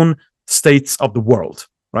unknown states of the world,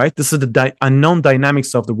 right? This is the unknown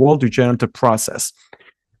dynamics of the world, your generative process.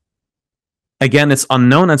 Again, it's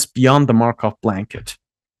unknown, it's beyond the Markov blanket.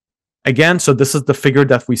 Again, so this is the figure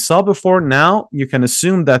that we saw before. Now you can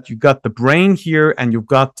assume that you got the brain here and you've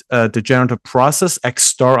got the generative process, X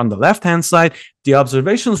star on the left-hand side. The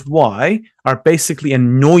observations Y are basically a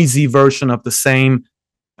noisy version of the same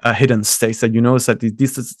hidden states that you notice that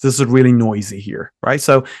this is really noisy here, right?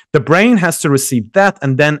 So the brain has to receive that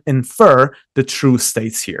and then infer the true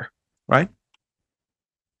states here, right?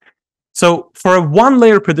 So for a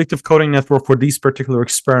one-layer predictive coding network for these particular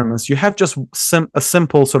experiments, you have just a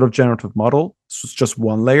simple sort of generative model. So it's just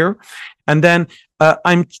one layer. And then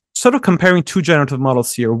I'm sort of comparing two generative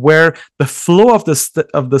models here where the flow of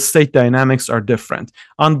the state dynamics are different.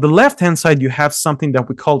 On the left-hand side, you have something that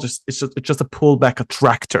we call it's just a pullback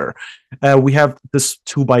attractor. We have this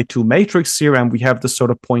 2x2 matrix here, and we have this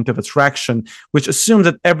sort of point of attraction, which assumes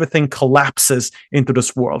that everything collapses into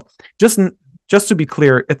this world. Just to be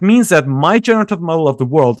clear, it means that my generative model of the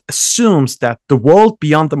world assumes that the world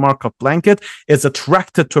beyond the Markov blanket is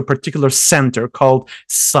attracted to a particular center called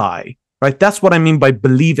psi. right? That's what I mean by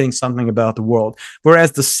believing something about the world.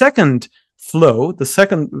 Whereas the second flow, the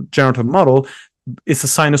second generative model, is a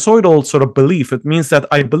sinusoidal sort of belief. It means that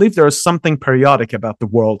I believe there is something periodic about the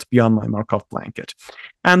world beyond my Markov blanket.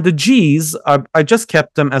 And the G's, I just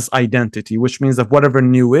kept them as identity, which means that whatever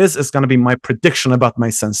new is going to be my prediction about my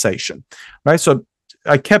sensation, right? So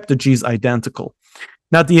I kept the G's identical.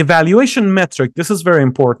 Now, the evaluation metric, this is very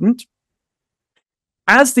important.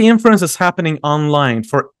 As the inference is happening online,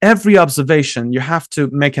 for every observation, you have to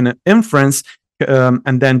make an inference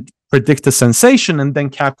and then predict the sensation, and then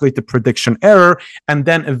calculate the prediction error, and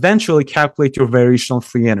then eventually calculate your variational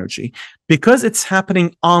free energy. Because it's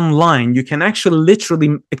happening online, you can actually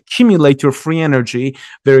literally accumulate your free energy,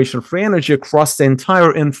 variational free energy, across the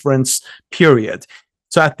entire inference period.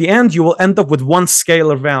 So at the end, you will end up with one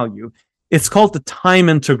scalar value. It's called the time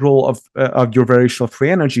integral of your variational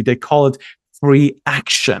free energy. They call it free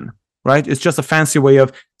action, right? It's just a fancy way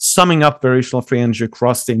of summing up variational free energy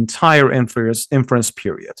across the entire inference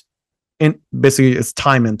period. Basically, it's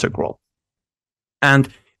time integral. And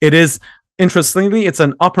it is, interestingly, it's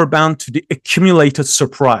an upper bound to the accumulated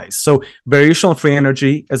surprise. So variational free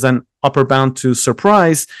energy is an upper bound to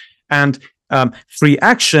surprise, and free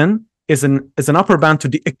action is an upper bound to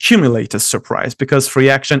the accumulated surprise, because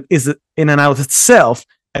free action is in and out itself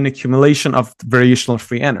an accumulation of variational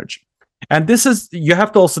free energy. And this is, you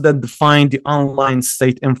have to also then define the online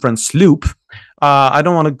state inference loop. I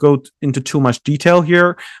don't want to go into too much detail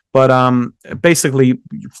here, but basically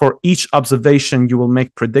for each observation, you will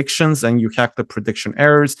make predictions and you calculate prediction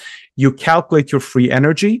errors. You calculate your free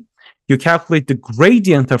energy. You calculate the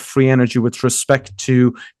gradient of free energy with respect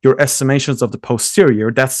to your estimations of the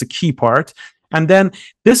posterior. That's the key part. And then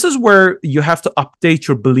this is where you have to update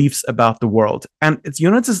your beliefs about the world. And you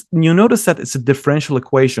notice that it's a differential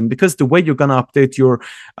equation, because the way you're going to update your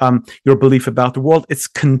belief about the world, it's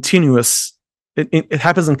continuous. It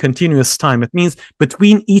happens in continuous time. It means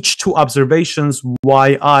between each two observations,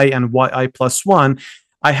 yi and yi plus 1,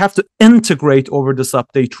 I have to integrate over this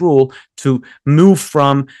update rule to move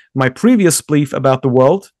from my previous belief about the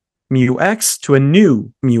world, mu x, to a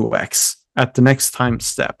new mu x at the next time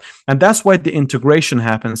step. And that's why the integration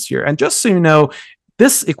happens here. And just so you know,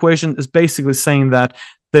 this equation is basically saying that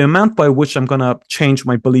the amount by which I'm going to change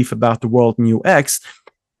my belief about the world, mu x,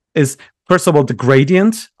 is, first of all, the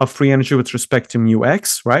gradient of free energy with respect to mu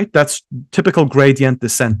x, right? That's typical gradient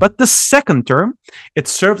descent. But the second term, it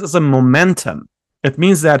serves as a momentum. It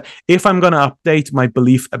means that if I'm going to update my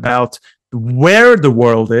belief about where the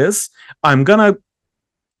world is, I'm going to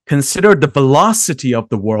consider the velocity of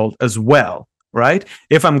the world as well, right?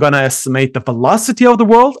 If I'm going to estimate the velocity of the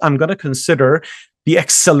world, I'm going to consider the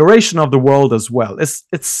acceleration of the world as well. It's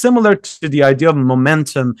similar to the idea of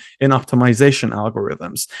momentum in optimization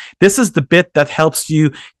algorithms. This is the bit that helps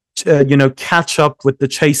you catch up with the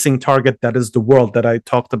chasing target that is the world that I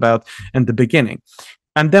talked about in the beginning.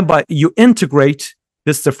 And then you integrate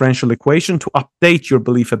this differential equation to update your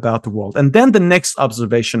belief about the world. And then the next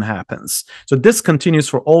observation happens. So this continues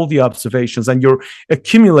for all the observations, and you're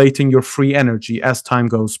accumulating your free energy as time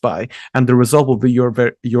goes by. And the result will be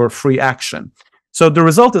your free action. So the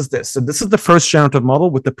result is this. So this is the first generative model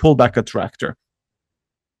with the pullback attractor.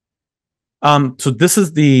 So this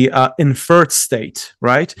is the inferred state,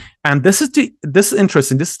 right? And this is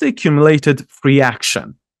interesting. This is the accumulated free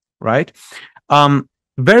action, right?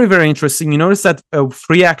 Very, very interesting. You notice that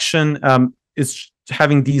free action is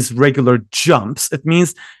having these regular jumps. It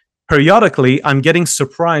means periodically I'm getting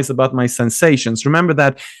surprised about my sensations. Remember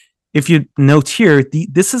that if you note here,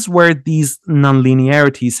 this is where these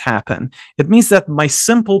nonlinearities happen. It means that my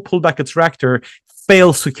simple pullback attractor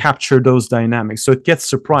fails to capture those dynamics. So it gets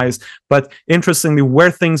surprised. But interestingly,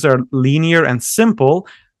 where things are linear and simple,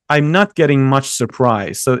 I'm not getting much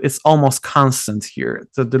surprise. So it's almost constant here.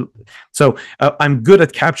 So I'm good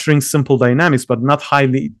at capturing simple dynamics, but not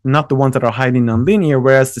the ones that are highly nonlinear.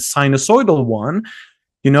 Whereas the sinusoidal one,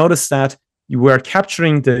 you notice that we're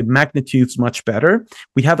capturing the magnitudes much better.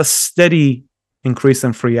 We have a steady increase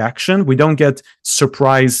in free action. We don't get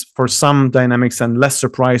surprise for some dynamics and less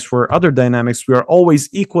surprise for other dynamics. We are always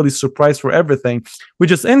equally surprised for everything,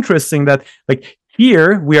 which is interesting that, like,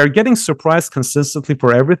 here, we are getting surprised consistently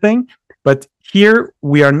for everything, but here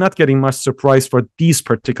we are not getting much surprise for these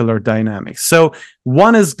particular dynamics. So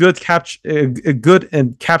one is good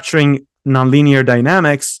in capturing nonlinear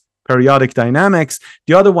dynamics, periodic dynamics.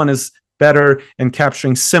 The other one is better in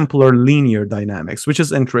capturing simpler linear dynamics, which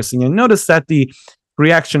is interesting. And notice that the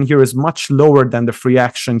free action here is much lower than the free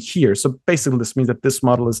action here. So basically, this means that this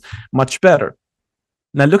model is much better.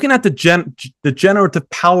 Now, looking at the generative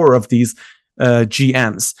power of these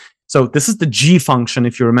GMs. So this is the G function,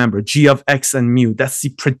 if you remember, G of X and mu. That's the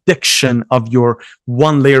prediction of your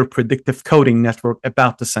one-layer predictive coding network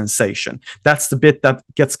about the sensation. That's the bit that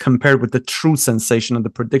gets compared with the true sensation, and the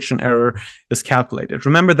prediction error is calculated.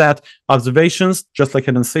 Remember that observations, just like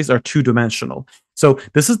hidden states, are two-dimensional. So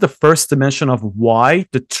this is the first dimension of Y,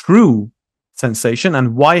 the true sensation,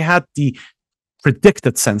 and Y had the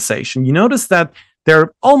predicted sensation. You notice that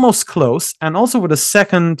they're almost close, and also with a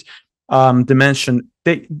second dimension,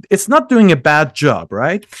 it's not doing a bad job,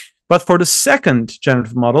 right? But for the second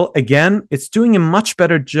generative model, again, it's doing a much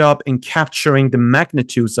better job in capturing the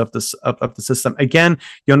magnitudes of the system. Again,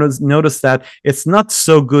 you'll notice that it's not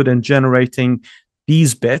so good in generating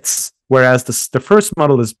these bits, whereas the first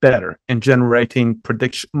model is better in generating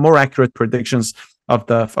more accurate predictions of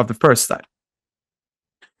the first type.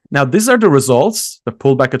 Now, these are the results: the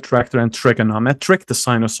pullback attractor and trigonometric, the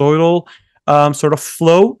sinusoidal sort of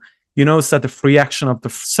flow. You notice that the free action of the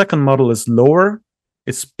second model is lower,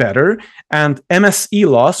 it's better. And MSE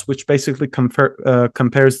loss, which basically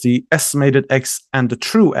compares the estimated X and the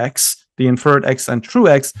true X, the inferred X and true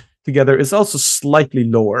X together, is also slightly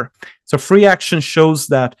lower. So free action shows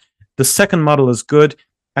that the second model is good.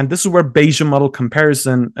 And this is where Bayesian model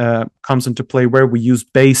comparison comes into play, where we use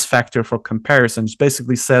Bayes factor for comparison. It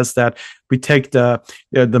basically says that we take the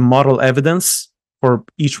model evidence for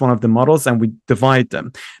each one of the models and we divide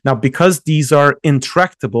them. Now, because these are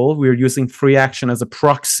intractable, we're using free action as a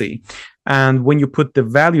proxy. And when you put the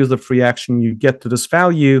values of free action, you get to this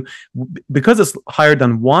value. Because it's higher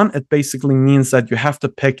than 1, it basically means that you have to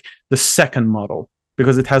pick the second model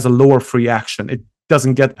because it has a lower free action. It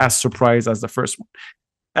doesn't get as surprised as the first one.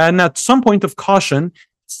 And at some point of caution,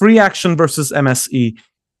 free action versus MSE.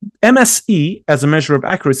 MSE, as a measure of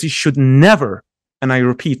accuracy, should never, and I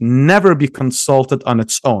repeat, never be consulted on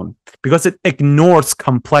its own because it ignores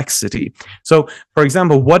complexity. So, for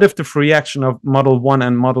example, what if the free action of model 1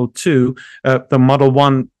 and model 2, the model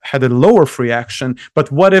 1 had a lower free action,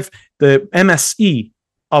 but what if the MSE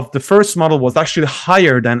of the first model was actually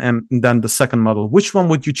higher than the second model? Which one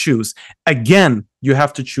would you choose? Again, you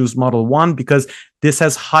have to choose model 1 because this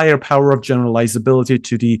has higher power of generalizability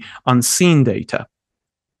to the unseen data.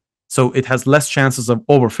 So it has less chances of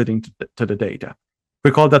overfitting to the data.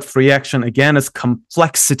 Recall that free action, again, is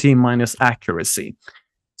complexity minus accuracy.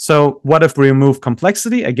 So what if we remove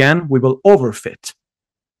complexity? Again, we will overfit.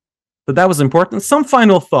 So that was important. Some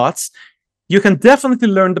final thoughts. You can definitely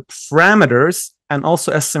learn the parameters and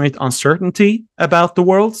also estimate uncertainty about the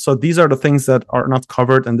world. So these are the things that are not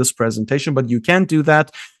covered in this presentation, but you can do that.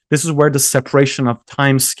 This is where the separation of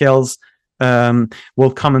time scales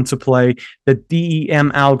will come into play. The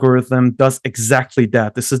DEM algorithm does exactly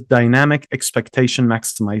that. This is dynamic expectation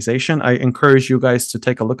maximization. I encourage you guys to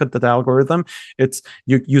take a look at that algorithm.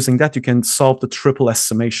 Using that, you can solve the triple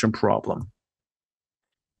estimation problem.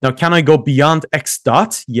 Now, can I go beyond X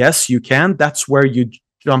dot? Yes, you can. That's where you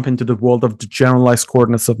jump into the world of the generalized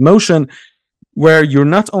coordinates of motion, where you're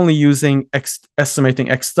not only using estimating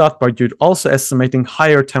X dot, but you're also estimating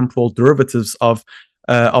higher temporal derivatives of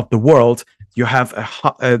the world. You have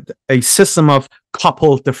a system of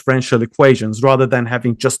coupled differential equations rather than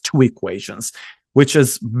having just 2 equations, which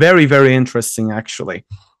is very, very interesting, actually.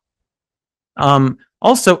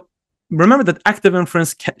 Also, remember that active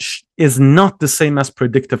inference is not the same as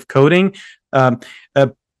predictive coding.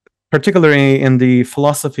 Particularly in the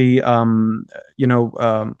philosophy,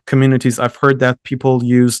 communities, I've heard that people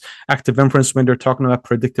use active inference when they're talking about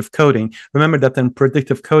predictive coding. Remember that in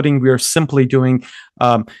predictive coding, we are simply doing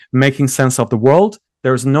making sense of the world.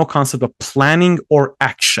 There's no concept of planning or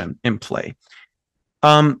action in play.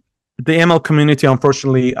 The ML community,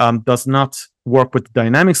 unfortunately, does not work with the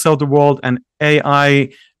dynamics of the world, and AI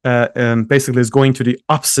basically is going to the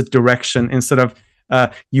opposite direction. Instead of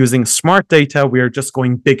using smart data, we are just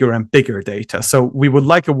going bigger and bigger data. So we would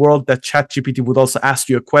like a world that ChatGPT would also ask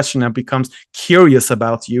you a question and becomes curious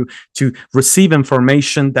about you to receive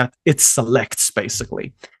information that it selects,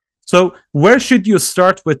 basically. So where should you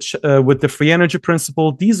start with the free energy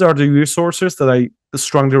principle? These are the resources that I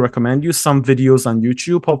strongly recommend you. Some videos on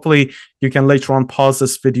YouTube. Hopefully you can later on pause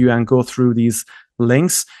this video and go through these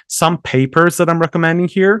links, some papers that I'm recommending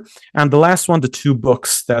here, and the last one, the 2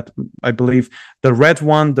 books that I believe, the red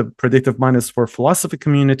one, the Predictive Mind, is for philosophy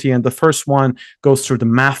community, and the first one goes through the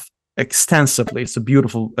math extensively. It's a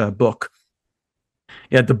beautiful book.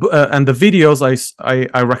 Yeah, and the videos,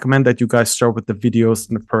 I recommend that you guys start with the videos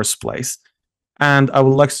in the first place. And I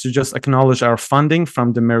would like to just acknowledge our funding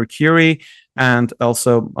from the Marie Curie and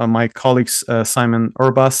also my colleagues Simon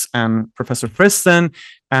Urbas and Professor Friston,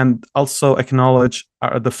 and also acknowledge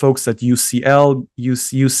the folks at UCL,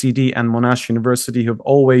 UCD, and Monash University who have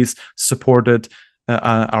always supported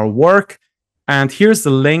our work. And here's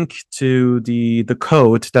the link to the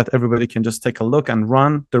code that everybody can just take a look and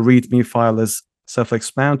run. The README file is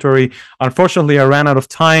self-explanatory. Unfortunately, I ran out of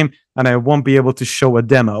time and I won't be able to show a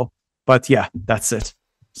demo. But yeah, that's it.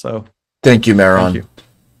 So thank you, Mehran. thank you.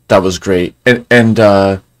 That was great. And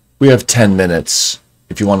we have 10 minutes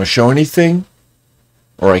if you want to show anything,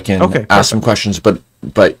 or I can ask some questions, but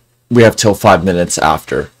we have till 5 minutes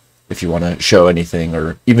after if you want to show anything,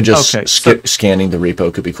 or even just scanning the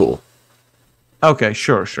repo could be cool. Okay,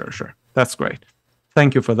 sure. That's great.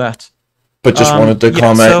 Thank you for that. But just wanted to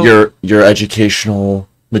comment, your educational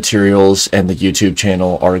materials and the YouTube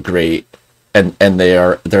channel are great, and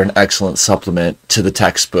they're an excellent supplement to the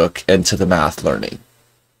textbook and to the math learning.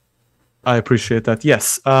 I appreciate that.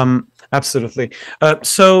 Yes, absolutely. I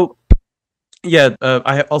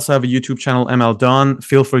also have a YouTube channel, MLDawn.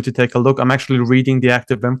 Feel free to take a look. I'm actually reading the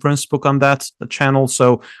Active Inference book on that channel,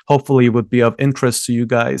 so hopefully it would be of interest to you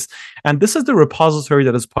guys. And this is the repository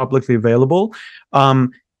that is publicly available.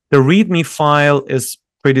 The README file is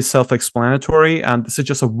pretty self-explanatory, and this is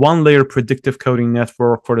just a one-layer predictive coding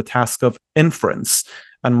network for the task of inference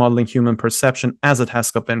and modeling human perception as a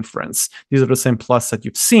task of inference. These are the same plots that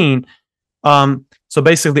you've seen. So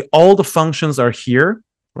basically, all the functions are here.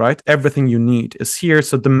 Right? Everything you need is here.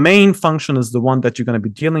 So the main function is the one that you're going to be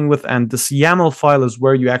dealing with. And this YAML file is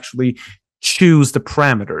where you actually choose the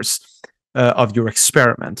parameters of your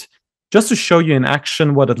experiment. Just to show you in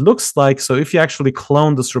action what it looks like. So if you actually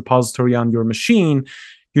clone this repository on your machine,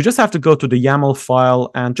 you just have to go to the YAML file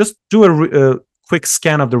and just do a quick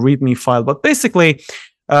scan of the README file. But basically,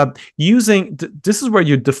 this is where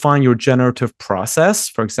you define your generative process.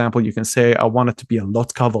 For example, you can say, I want it to be a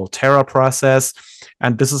Lotka-Volterra process.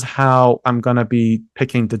 And this is how I'm going to be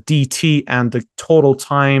picking the DT and the total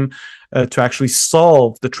time to actually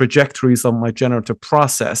solve the trajectories of my generative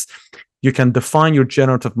process. You can define your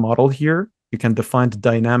generative model here. You can define the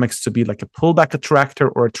dynamics to be like a pullback attractor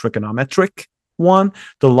or a trigonometric one.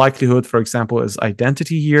 The likelihood, for example, is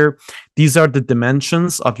identity here. These are the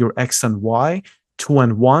dimensions of your X and Y. 2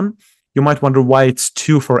 and 1. You might wonder why it's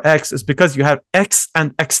 2 for X. It's because you have X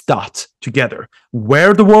and X dot together,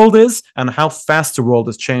 where the world is and how fast the world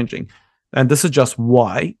is changing. And this is just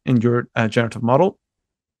Y in your generative model.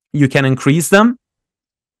 You can increase them.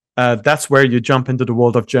 That's where you jump into the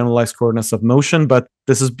world of generalized coordinates of motion, but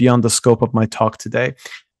this is beyond the scope of my talk today.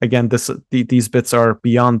 Again, these bits are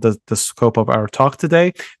beyond the scope of our talk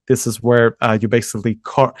today. This is where you basically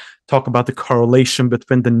talk about the correlation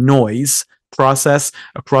between the noise process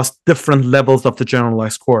across different levels of the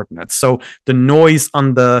generalized coordinates. So the noise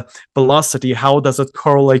on the velocity, how does it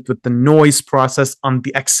correlate with the noise process on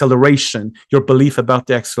the acceleration, your belief about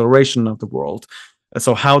the acceleration of the world?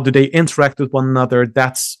 So how do they interact with one another?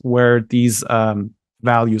 That's where these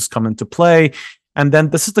values come into play. And then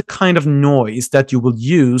this is the kind of noise that you will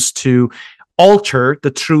use to alter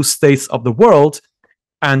the true states of the world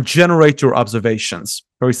and generate your observations.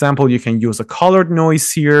 For example, you can use a colored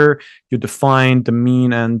noise here. You define the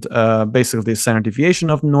mean and basically the standard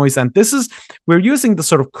deviation of noise. And we're using the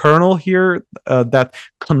sort of kernel here that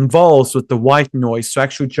convolves with the white noise to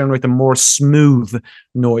actually generate a more smooth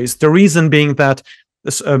noise. The reason being that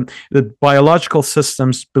the biological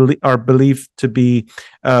systems are believed to be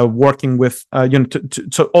working with,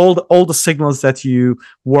 so all the signals that you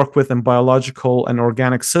work with in biological and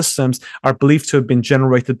organic systems are believed to have been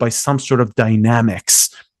generated by some sort of dynamics.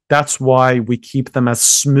 That's why we keep them as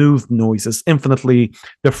smooth noises, infinitely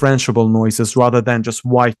differentiable noises, rather than just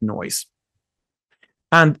white noise.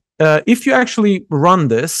 And if you actually run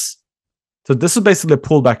this, so this is basically a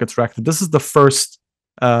pullback attractor. This is the first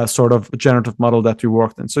sort of generative model that we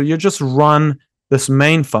worked in. So you just run this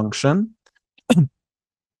main function.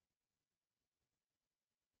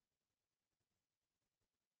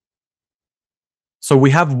 So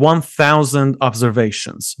we have 1,000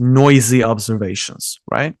 observations, noisy observations,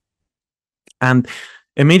 right? And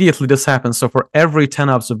immediately this happens. So for every 10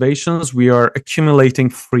 observations, we are accumulating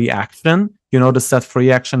free action. You notice that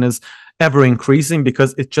free action is ever increasing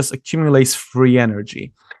because it just accumulates free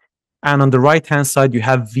energy. And on the right-hand side, you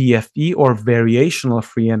have VFE, or variational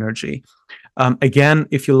free energy. Again,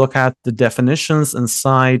 if you look at the definitions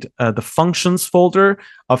inside the functions folder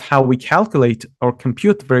of how we calculate or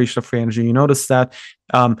compute the variational free energy, you notice that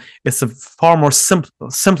it's a far more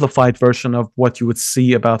simplified version of what you would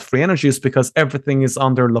see about free energies, because everything is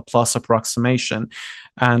under Laplace approximation.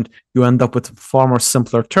 And you end up with far more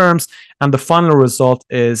simpler terms. And the final result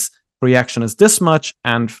is reaction is this much,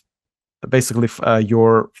 and basically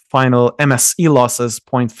your final MSE loss is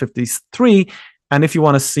 0.53. And if you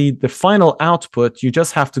want to see the final output, you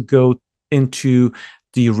just have to go into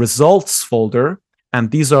the results folder. And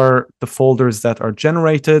these are the folders that are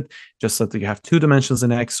generated, just so that you have 2 dimensions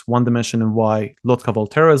in X, 1 dimension in Y.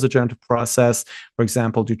 Lotka-Volterra is a generative process. For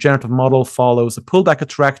example, the generative model follows a pullback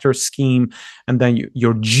attractor scheme, and then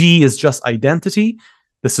your G is just identity.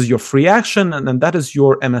 This is your free action, and then that is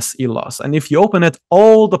your MSE loss. And if you open it,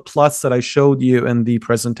 all the plots that I showed you in the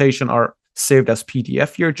presentation are saved as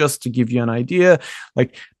PDF here, just to give you an idea.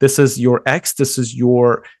 Like, this is your X, this is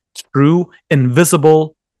your true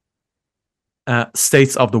invisible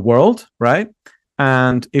states of the world, right?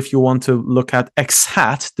 And if you want to look at X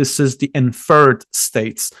hat, this is the inferred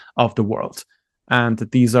states of the world. And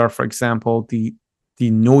these are, for example, the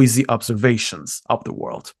noisy observations of the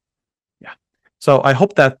world. So I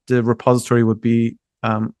hope that the repository would be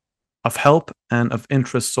of help and of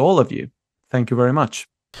interest to all of you. Thank you very much.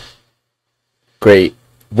 Great.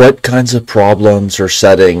 What kinds of problems or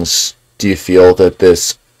settings do you feel that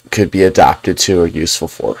this could be adapted to or useful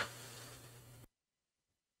for?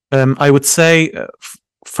 I would say,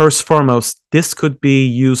 first foremost, this could be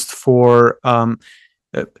used for,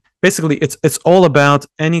 basically, it's all about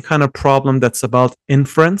any kind of problem that's about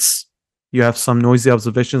inference. You have some noisy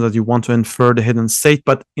observations that you want to infer the hidden state,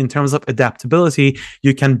 but in terms of adaptability,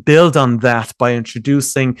 you can build on that by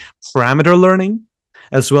introducing parameter learning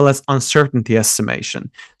as well as uncertainty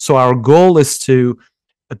estimation. So our goal is to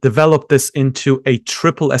develop this into a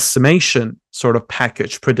triple estimation sort of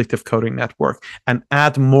package, predictive coding network, and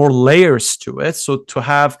add more layers to it. So to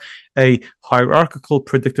have a hierarchical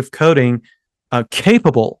predictive coding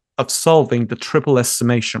capable of solving the triple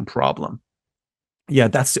estimation problem. Yeah,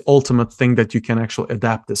 that's the ultimate thing that you can actually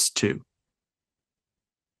adapt this to.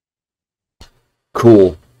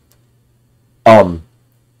 Cool.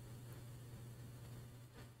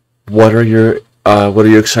 What are you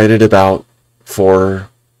excited about for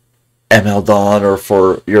MLDawn or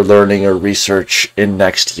for your learning or research in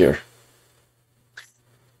next year?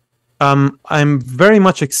 I'm very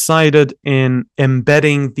much excited in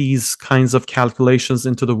embedding these kinds of calculations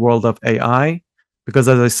into the world of AI. Because,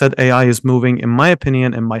 as I said, AI is moving, in my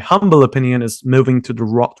opinion, in my humble opinion, is moving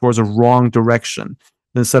towards a wrong direction.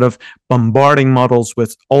 Instead of bombarding models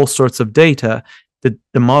with all sorts of data,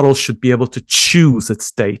 the model should be able to choose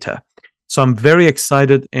its data. So I'm very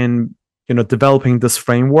excited in developing this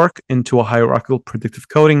framework into a hierarchical predictive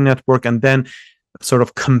coding network, and then sort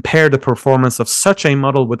of compare the performance of such a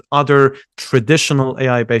model with other traditional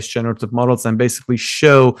AI-based generative models, and basically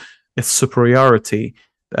show its superiority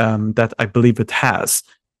that I believe it has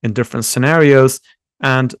in different scenarios.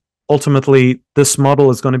 And ultimately, this model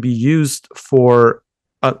is going to be used for,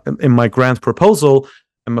 in my grant proposal,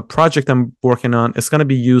 and a project I'm working on, it's going to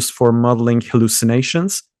be used for modeling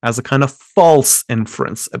hallucinations as a kind of false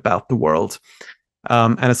inference about the world.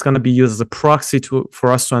 And it's going to be used as a proxy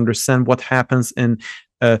for us to understand what happens in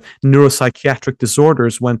neuropsychiatric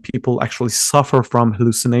disorders when people actually suffer from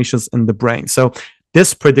hallucinations in the brain. So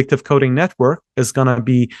this predictive coding network is going to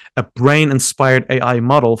be a brain-inspired AI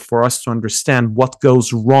model for us to understand what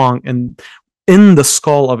goes wrong in the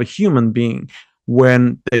skull of a human being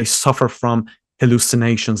when they suffer from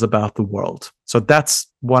hallucinations about the world. So that's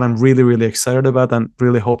what I'm really, really excited about and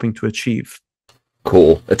really hoping to achieve.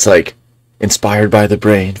 Cool. It's like inspired by the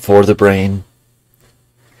brain, for the brain.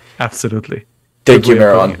 Absolutely. Thank you,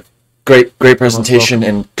 Mehran. Great presentation,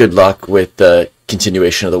 and good luck with the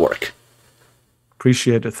continuation of the work.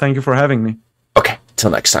 Appreciate it. Thank you for having me. Okay,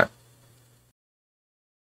 till next time.